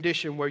lethargic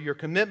condition where your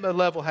commitment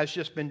level has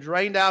just been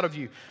drained out of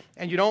you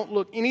and you don't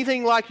look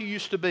anything like you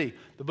used to be,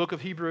 the book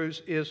of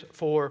Hebrews is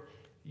for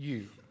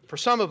you. For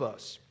some of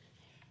us,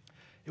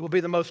 it will be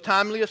the most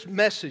timeliest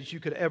message you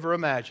could ever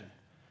imagine.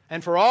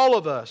 And for all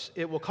of us,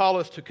 it will call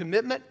us to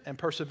commitment and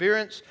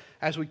perseverance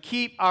as we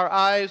keep our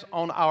eyes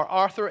on our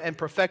author and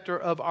perfecter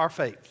of our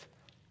faith,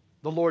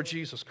 the Lord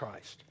Jesus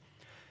Christ.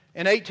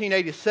 In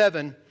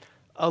 1887,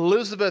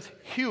 Elizabeth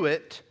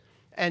Hewitt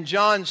and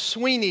John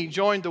Sweeney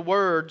joined the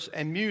words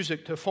and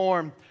music to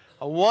form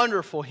a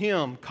wonderful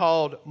hymn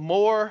called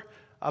More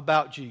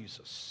About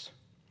Jesus.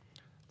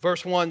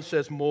 Verse 1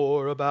 says,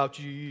 "More about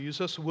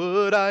Jesus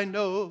would I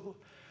know,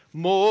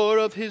 more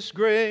of His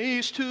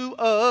grace to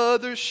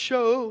others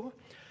show,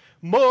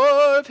 more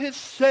of His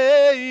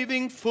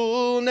saving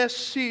fullness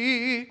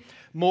see,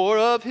 more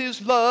of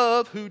His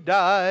love who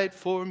died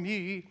for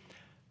me."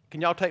 Can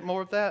y'all take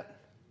more of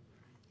that?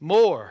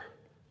 More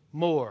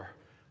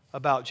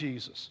about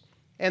Jesus.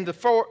 And the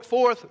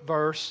fourth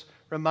verse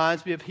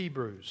reminds me of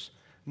Hebrews.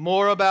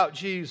 More about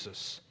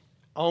Jesus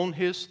on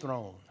His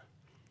throne.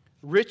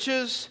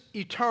 Riches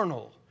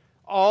eternal,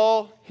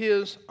 all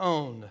His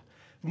own.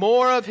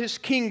 More of His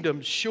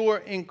kingdom sure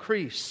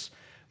increase.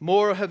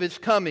 More of His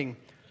coming,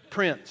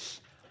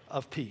 Prince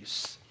of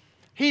Peace.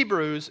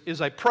 Hebrews is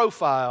a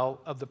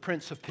profile of the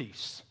Prince of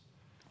Peace.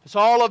 It's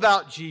all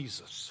about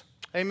Jesus.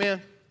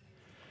 Amen?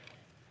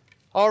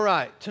 All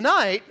right,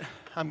 tonight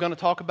I'm going to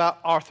talk about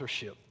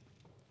authorship.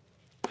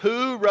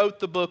 Who wrote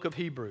the book of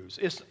Hebrews?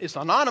 It's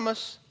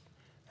anonymous.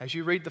 As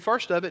you read the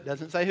first of it, it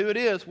doesn't say who it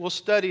is. We'll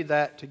study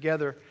that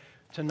together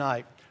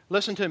tonight.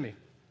 Listen to me.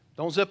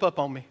 Don't zip up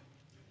on me.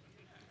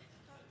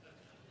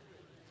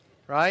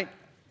 Right?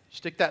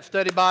 Stick that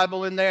study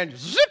Bible in there and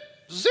zip,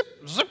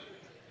 zip, zip.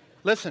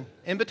 Listen,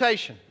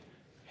 invitation.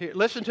 Here,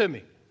 listen to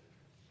me.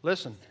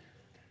 Listen.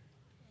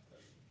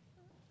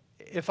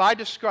 If I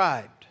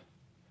described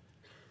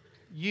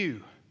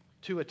you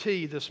to a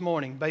T this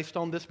morning based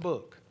on this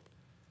book,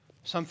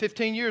 some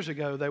 15 years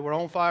ago they were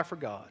on fire for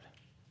God.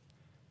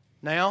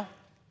 Now,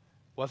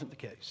 wasn't the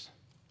case.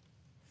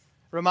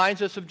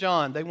 Reminds us of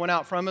John. They went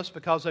out from us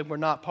because they were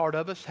not part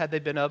of us. Had they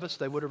been of us,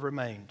 they would have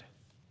remained.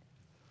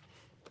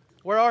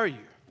 Where are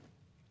you?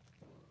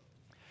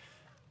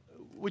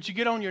 Would you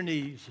get on your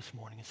knees this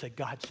morning and say,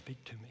 "God,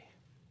 speak to me.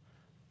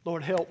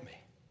 Lord, help me.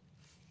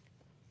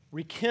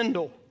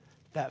 Rekindle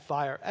that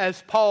fire."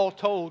 As Paul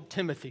told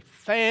Timothy,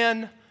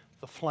 fan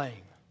the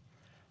flame.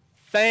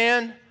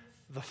 Fan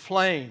the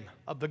flame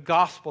of the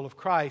gospel of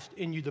Christ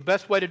in you. The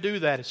best way to do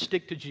that is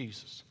stick to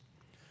Jesus.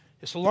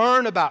 It's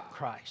learn about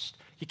Christ.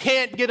 You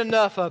can't get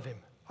enough of Him,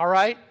 all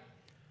right?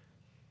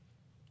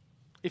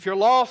 If you're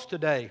lost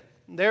today,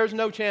 there's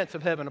no chance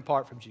of heaven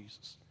apart from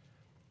Jesus.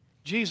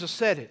 Jesus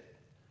said it.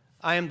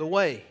 I am the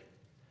way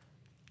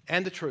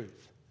and the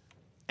truth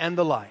and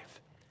the life.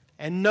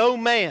 And no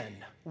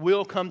man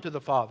will come to the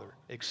Father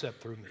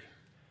except through me.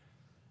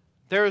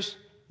 There is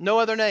no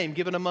other name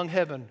given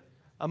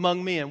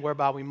among men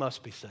whereby we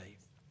must be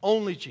saved.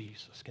 Only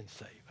Jesus can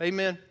save.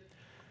 Amen.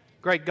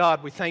 Great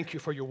God, we thank you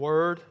for your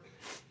word.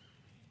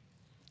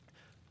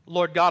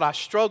 Lord God, I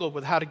struggled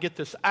with how to get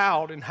this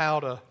out and how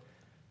to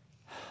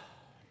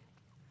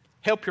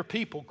help your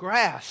people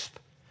grasp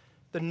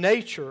the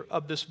nature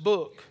of this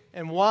book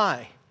and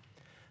why.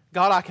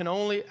 God, I can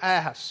only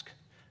ask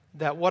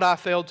that what I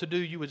failed to do,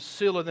 you would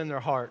seal it in their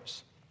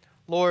hearts.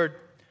 Lord,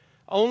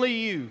 only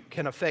you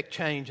can affect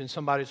change in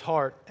somebody's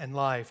heart and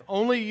life.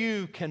 Only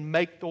you can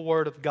make the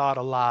Word of God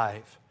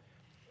alive.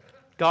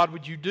 God,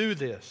 would you do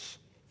this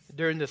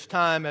during this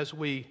time as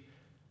we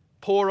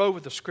pore over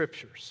the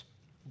Scriptures?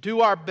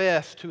 Do our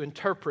best to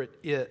interpret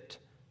it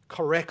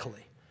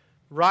correctly,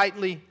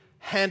 rightly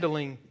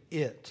handling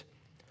it.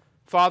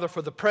 Father,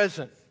 for the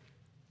present,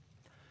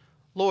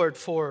 Lord,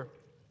 for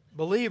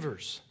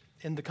believers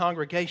in the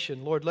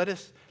congregation, Lord, let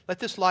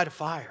this light a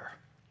fire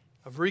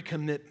of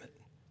recommitment,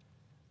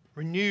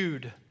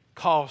 renewed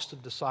cost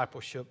of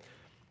discipleship.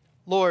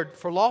 Lord,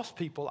 for lost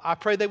people, I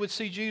pray they would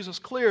see Jesus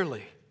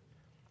clearly.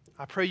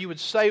 I pray you would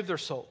save their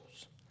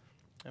souls.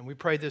 And we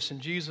pray this in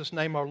Jesus'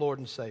 name, our Lord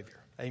and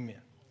Savior.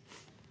 Amen.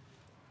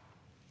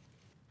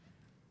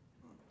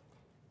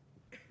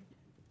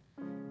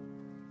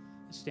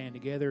 Stand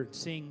together and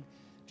sing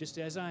Just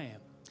As I Am.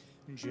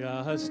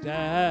 Just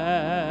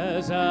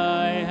as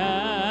I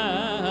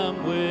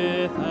am,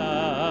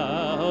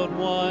 without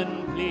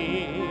one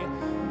plea,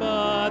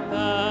 but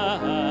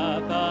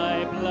that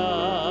thy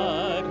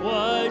blood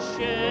was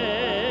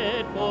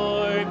shed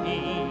for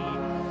me,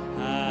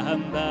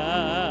 and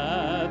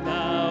that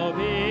thou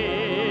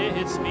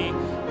bidst me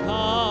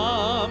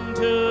come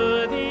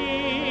to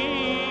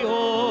thee,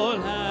 O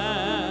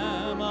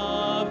Lamb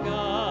of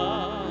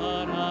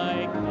God,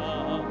 I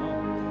come.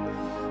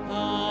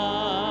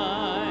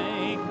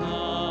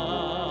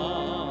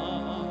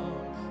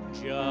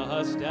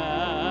 Just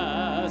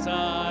as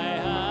I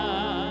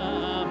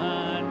am,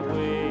 and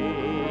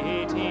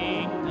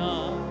waiting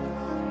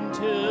none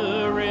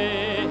to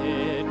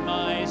rid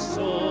my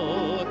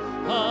soul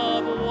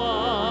of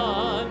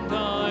one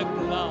dark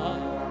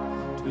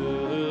cloud,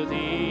 to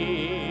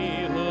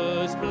thee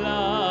whose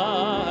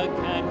blood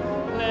can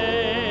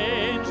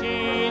cleanse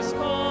each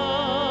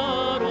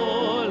spot,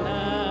 O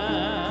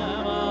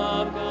Lamb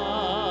of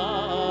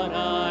God,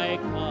 I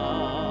come.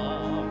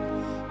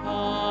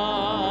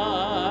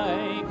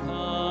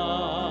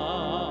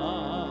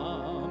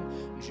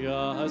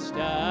 Just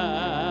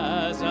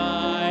as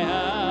I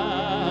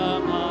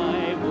am,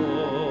 I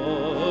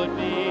would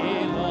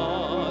be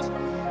lost,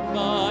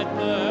 but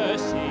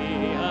mercy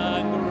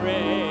and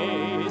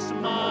grace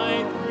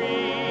my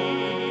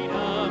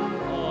freedom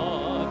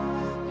brought,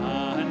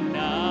 and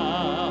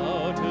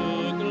now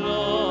to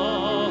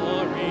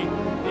glory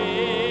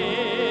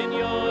in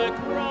your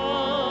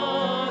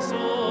cross, O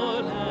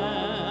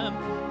Lamb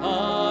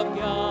of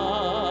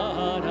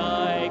God,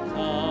 I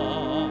come.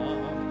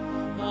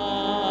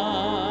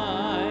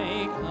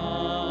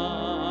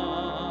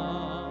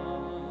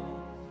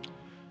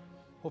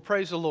 Well,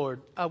 praise the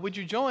Lord. Would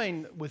you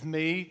join with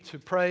me to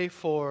pray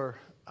for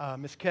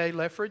Miss Kay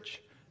Leffridge?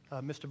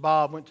 Mr.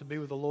 Bob went to be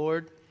with the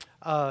Lord.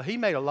 He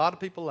made a lot of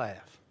people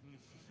laugh,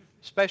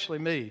 especially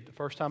me, the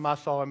first time I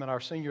saw him in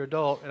our senior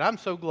adult. And I'm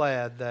so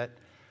glad that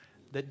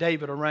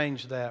David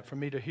arranged that for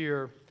me to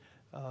hear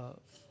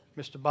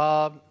Mr.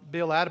 Bob.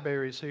 Bill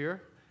Atterbury's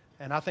here,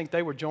 and I think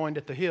they were joined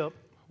at the hip.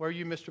 Where are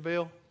you, Mr.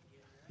 Bill?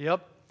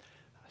 Yep.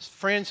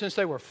 Friends since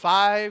they were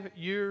 5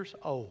 years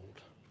old.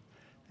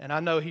 And I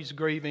know he's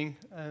grieving,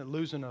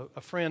 losing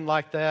a friend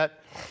like that.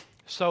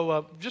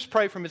 So just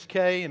pray for Miss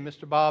Kay and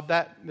Mr. Bob.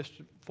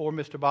 For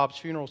Mr. Bob's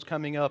funeral is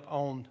coming up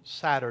on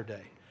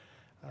Saturday.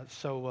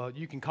 So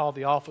you can call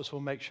the office. We'll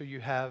make sure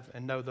you have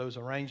and know those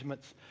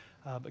arrangements.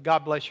 But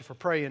God bless you for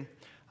praying.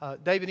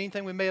 David,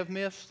 anything we may have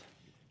missed?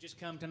 Just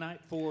come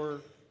tonight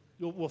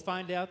we'll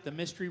find out the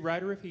mystery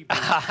writer of Hebrews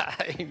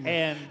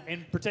and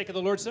partake of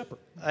the Lord's Supper.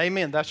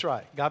 Amen. That's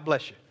right. God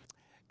bless you.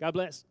 God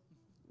bless.